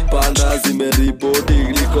zimepanda zimeripoti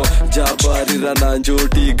niko jabarira na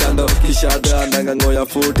njoti kando kishada na ng'ang'o ya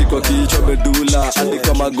 40 kwa kichwa medula hadi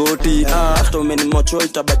kwa magoti hata umenimocho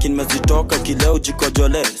itabaki nimezitoka kileo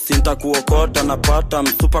jikojole sinta kuokota napata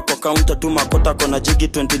msupa kwa kaunta tu makota kona jigi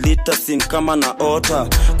 20 lita sin kama na ota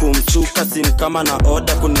kumsuka sin kama na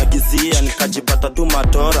oda kuniagizia nikajipata tu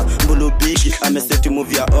matora mbulubigi ameseti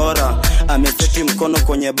move ya ora ameseti mkono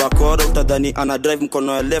kwenye bakora utadhani ana drive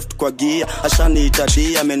mkono ya left kwa gia ashani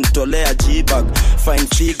itadia amenitolea jibag fine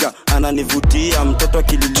figure ananivutia mtoto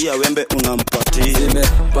akililia wembe unampatia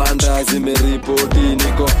zimepanda zimeripoti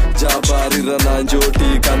niko jabarira na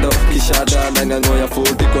njoti kando kishada na ng'ang'o ya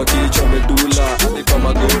 40 kwa kichwa medula hadi kwa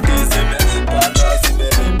magoti zimepanda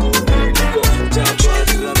zimeripoti niko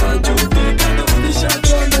jabarira na njoti kando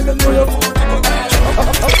kishada na ng'ang'o ya 40 kwa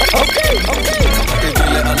kichwa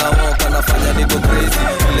vile anawoka nafanya niko crazy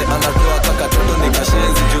vile anatoa kaka toto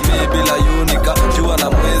nikashenzi jumii bila unika jua na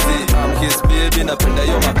mwezi I'm his baby napenda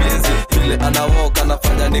hiyo mapenzi vile anawoka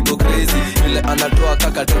nafanya niko crazy vile anatoa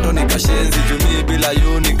kaka toto nikashenzi jumii bila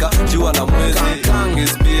unika jua na mwezi I'm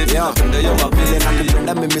his baby napenda hiyo mapenzi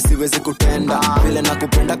nakupenda mimi siwezi kutenda vile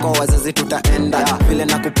nakupenda kwa wazazi tutaenda vile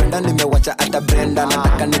nakupenda nimewacha hata Brenda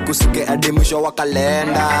nataka nikusuke hadi mwisho wa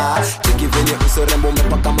kalenda chiki venye usorembo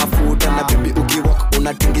umepaka mafuta na bibi ukiwalk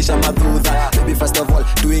unatingisha madhudha baby first of all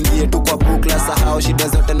tuingie tu kwa bukla sahau shida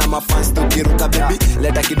zote na mafans tukiruka baby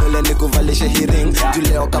leta kidole nikuvalishe hearing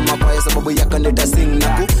juleo kama kwa sababu yako nitasing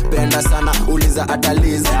nakupenda sana uliza hata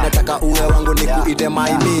Liz nataka uwe wangu nikuite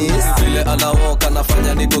my miss vile anawoka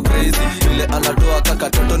nafanya niko crazy vile anatoa kaka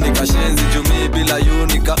toto nikashenzi jumii bila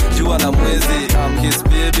unika jua na mwezi I'm his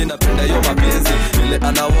baby napenda hiyo mapenzi vile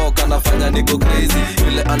anawoka nafanya niko crazy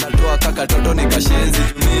vile anatoa kaka toto nikashenzi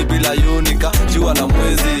jumii bila unika jua na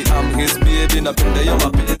mwezi I'm his baby napenda hiyo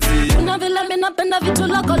mapenzi una vile mimi napenda vitu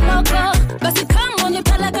loko loko basi kama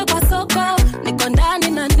unipeleke kwa soko niko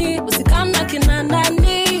ndani nani usikamna kina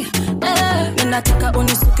nani ninataka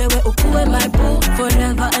unisukewe ukuwe my boo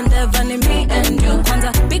forever and ever ni me and you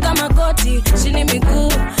kwanza piga magoti chini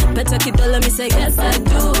miguu pete kidole me say yes I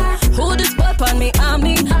do who this boy on me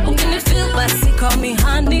army ukini feel basi call me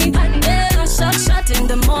honey yeah shot in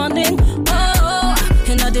the morning oh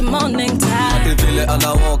in the morning time vile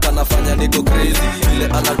anawoka nafanya niko crazy vile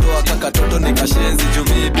anatoa kaka toto nikashenzi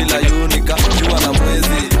jumii bila unika jua na mwezi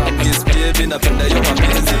I'm his baby napenda hiyo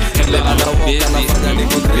mapenzi vile anawoka nafanya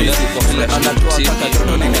niko crazy vile anatoa kaka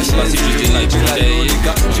toto nikashenzi jumii bila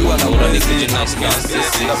unika jua na mwezi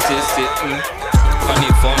kani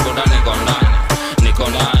fombo ndani niko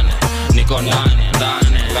ndani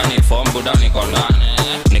kani fombo ndani niko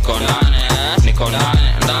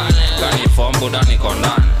ndani kani fombo ndani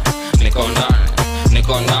niko ndani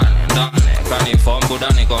kani fombo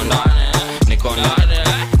ndani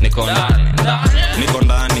niko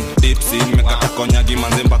ndani tipsy nimekata konyagi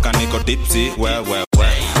manze mpaka niko tipsy wewe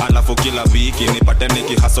alafu kila wiki nipate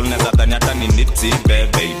nikihustle neza dhani hata ni nipsy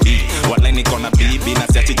baby wala niko na bibi na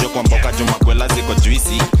siachi jo kwa mboka juma kwela ziko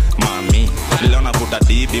juicy mami leo navuta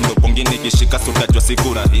dibi mdopongi nikishika sutajwa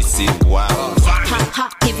siku rahisi wow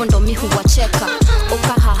hivyo ndo mi huwacheka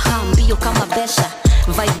ukahaha mbio kama besha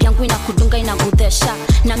vibe yangu inakudunga inagudhesha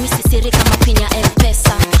na mimi sisiri kama pinya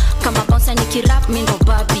M-Pesa kama bouncer nikirap mimi ndo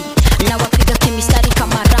babi na wapiga kimistari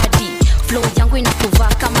kama radi flow yangu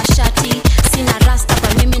inakuvaa kama shati sina rasta kwa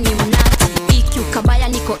mimi ni mnati EQ kabaya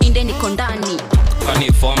niko inde niko ndani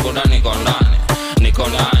kani fombo ndani niko ndani kani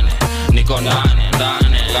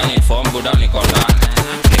fombo ndani niko ndani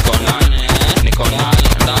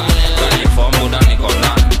kani fombo ndani niko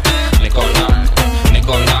ndani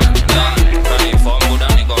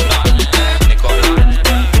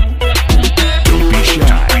Don't be shy.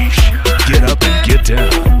 Get up and get down.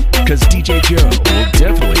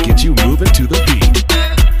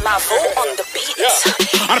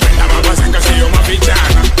 mabazenga sio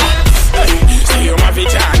mavijana. Sio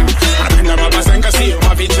mavijana. Anapenda mabazenga sio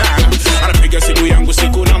mavijana. Anapiga simu yangu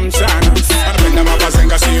siku na mchana. Anapenda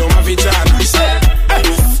mabazenga sio mavijana.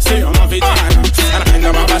 Sio mavijana.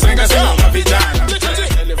 Anapenda mabazenga sio mavijana.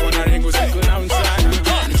 Telefona ringu siku na mchana.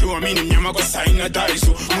 Najua mimi mnyama kwa saina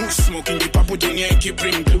daisu. Moose smoking the papo jeni eki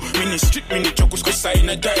bring blue. Mini street mini chokus kwa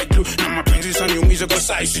saina die blue. Na mapenzi sanyumiza kwa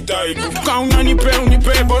saisi die blue. Kauna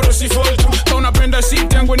unipe boro si foltu. Kauna penda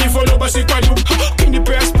siti yangu ni follow basi kwa lu.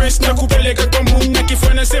 Kinipea space na kupeleka kwa moon. Na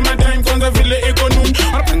kifana sema time kwanza vile eko noon.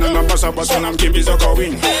 Anapenda namba saba sana mkimbiza kwa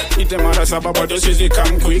wing. Ite mara saba bado sizi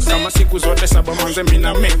come quick. Kama siku zote saba manze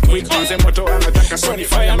mina make quick. Manze moto anataka soni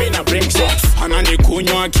fire mina bring shots. Anani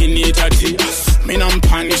kunywa akiniita tea. Mina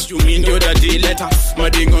mpanish you mean ndio daddy letter.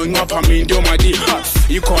 Madingo ngapa mi ndio madi.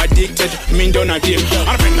 Yuko addicted mi ndio na deal.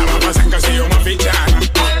 Anapenda mabazenga sio mavijana.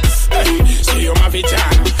 Sio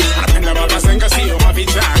mavijana. Anapenda mabazenga sio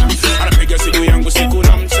mavijana. Anapiga simu yangu siku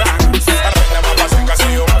na mchana. Anapenda mabazenga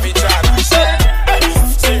sio mavijana.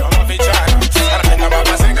 Sio mavijana. Anapenda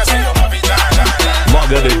mabazenga sio mavijana.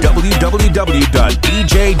 Log on to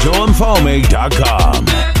www.djjoemfalme.com.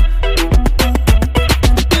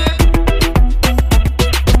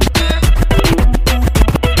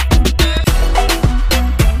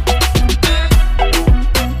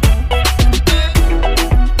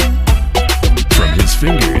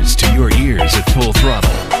 Fingers to your ears at full throttle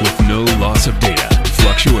with no loss of data,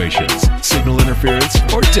 fluctuations, signal interference,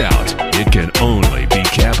 or doubt. It can only be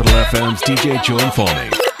Capital FM's DJ Joe and Falme.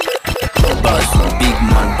 Buzz, big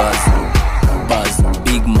man buzz. Buzz,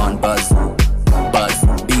 big man buzz. Buzz,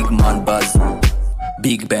 big man buzz.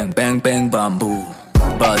 Big bang, bang, bang, bamboo.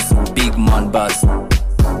 Buzz, big man buzz.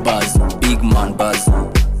 Buzz, big man buzz.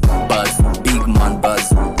 Buzz, big man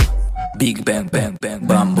buzz. Big bang, bang, bang,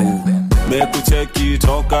 bamboo. Mekucheki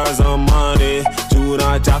toka zamani,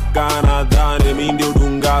 tunachaka nadhani mi ndio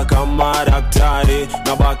dunga kama daktari,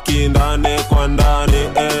 nabaki ndani kwa ndani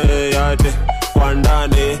yate kwa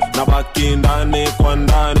ndani, nabaki ndani kwa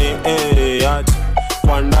ndani yate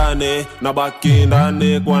kwa ndani, nabaki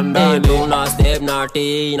ndani kwa ndani. Tuna step na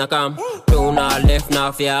T na kam, tuna left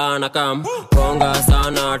na fya na kam, gonga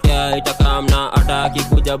sana tia itakam na ataki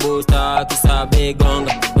kuja booster kisabe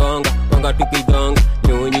gonga gonga gonga tukigonga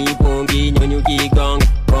nyonyi pongi nyonyi kigonga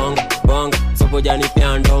gonga gonga sopo jani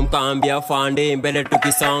piando mkambia fande mbele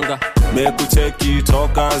tukisonga. Mekucheki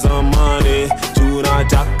toka zamani,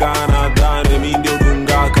 tunachaka nadhani mi ndio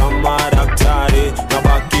dunga kama daktari,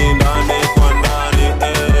 nabaki ndani kwa ndani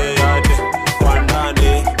yate kwa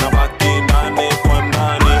ndani, nabaki ndani kwa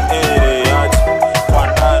ndani yate kwa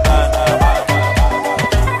ndani.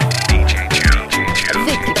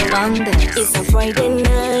 It's a Friday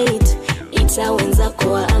night, ita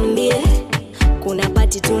wenzako waambie kuna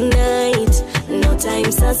party tonight, no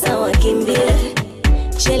time sasa wakimbie.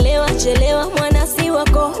 Chelewa chelewa mwana si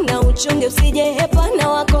wako, na uchunge usije hepa na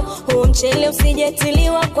wako, huu mchele usije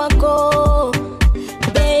tiliwa kwako.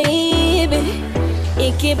 Baby,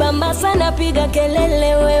 ikibamba sana piga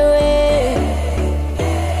kelele wewe,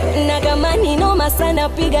 na kama ni noma sana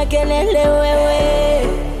piga kelele wewe.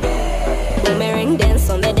 Boomerang dance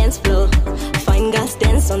on the dance floor, fine girls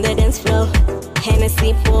dance on the dance floor,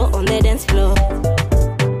 Hennessy pour on the dance floor.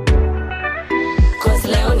 Cause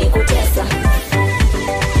leo ni kutesa,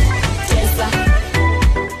 tesa,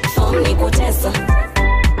 form ni kutesa.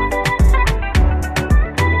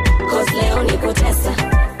 Cause leo ni kutesa,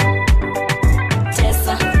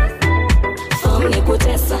 tesa, form ni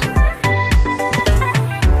kutesa.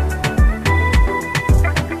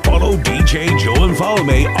 Follow DJ Joe and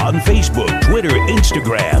Falme on Facebook, Twitter,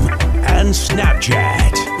 Instagram, and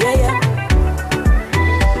Snapchat.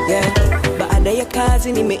 Baada ya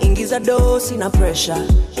kazi nimeingiza dosi na pressure,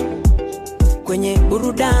 kwenye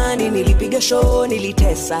burudani nilipiga show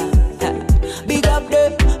nilitesa. Big up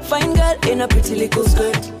the fine girl in a pretty little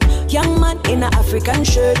skirt, young man in a African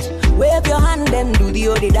shirt. Wave your hand and do the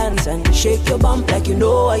odi dance and shake your bump like you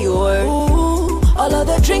know what you were. Ooh, all of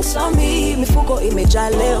the drinks on me, mifuko imejaa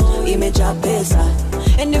leo, imejaa pesa.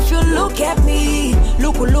 And if you look at me,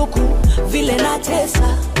 luku vile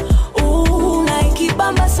natesa. Ooh, na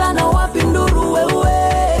ikibamba sana wapi nduru wewe,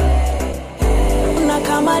 na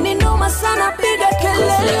kama ni noma sana piga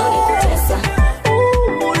kelele. Leo ni kutesa,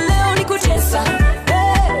 leo ni kutesa.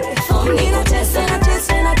 Ninatesa,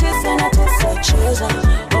 natesa, natesa, natesa, cheza.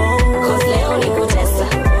 Cause leo ni kutesa,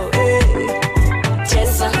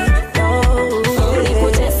 cheza. Ni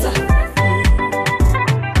kutesa.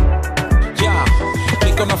 Yeah,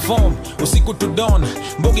 niko na form, usiku to dawn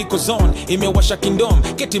mbogi kozon imewasha kingdom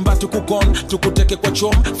ketimba tukukon tukuteke kwa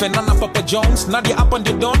chom Fenana Papa Jones Nadia up on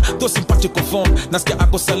the don those sympathical form nasikia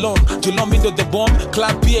ako salon Julomindo the bomb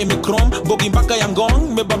club pia imikrom mbogi mpaka ya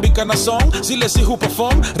ngong mebambika na song zile si hu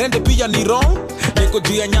perform rende pia ni wrong niko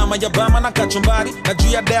juu ya nyama ya bama na kachumbari na juu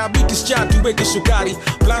ya diabetes chati weke sukari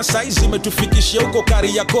plan size imetufikishia huko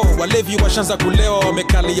kari yako walevi washanza kulewa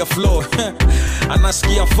wamekali ya flow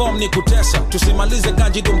anasikia form ni kutesa tusimalize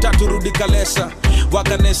kanji dumtatu rudi kalesa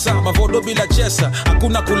wakanesa mavodo bila chesa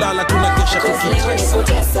hakuna kulala tunakesha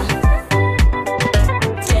tukitesa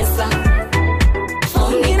Tesa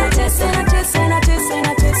form ni kutesa na tesa na tesa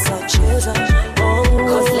na tesa cheza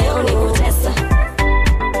cause leo ni kutesa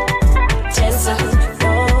tesa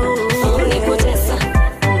form ni kutesa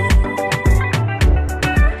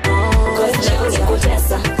cause leo ni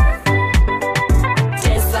kutesa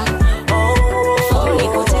tesa form ni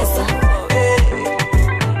kutesa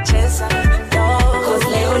tesa cause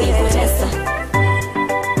leo ni kutesa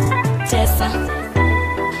tesa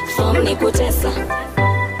form ni kutesa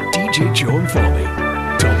DJ Joe and Falme.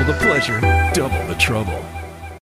 Double the pleasure, double the trouble.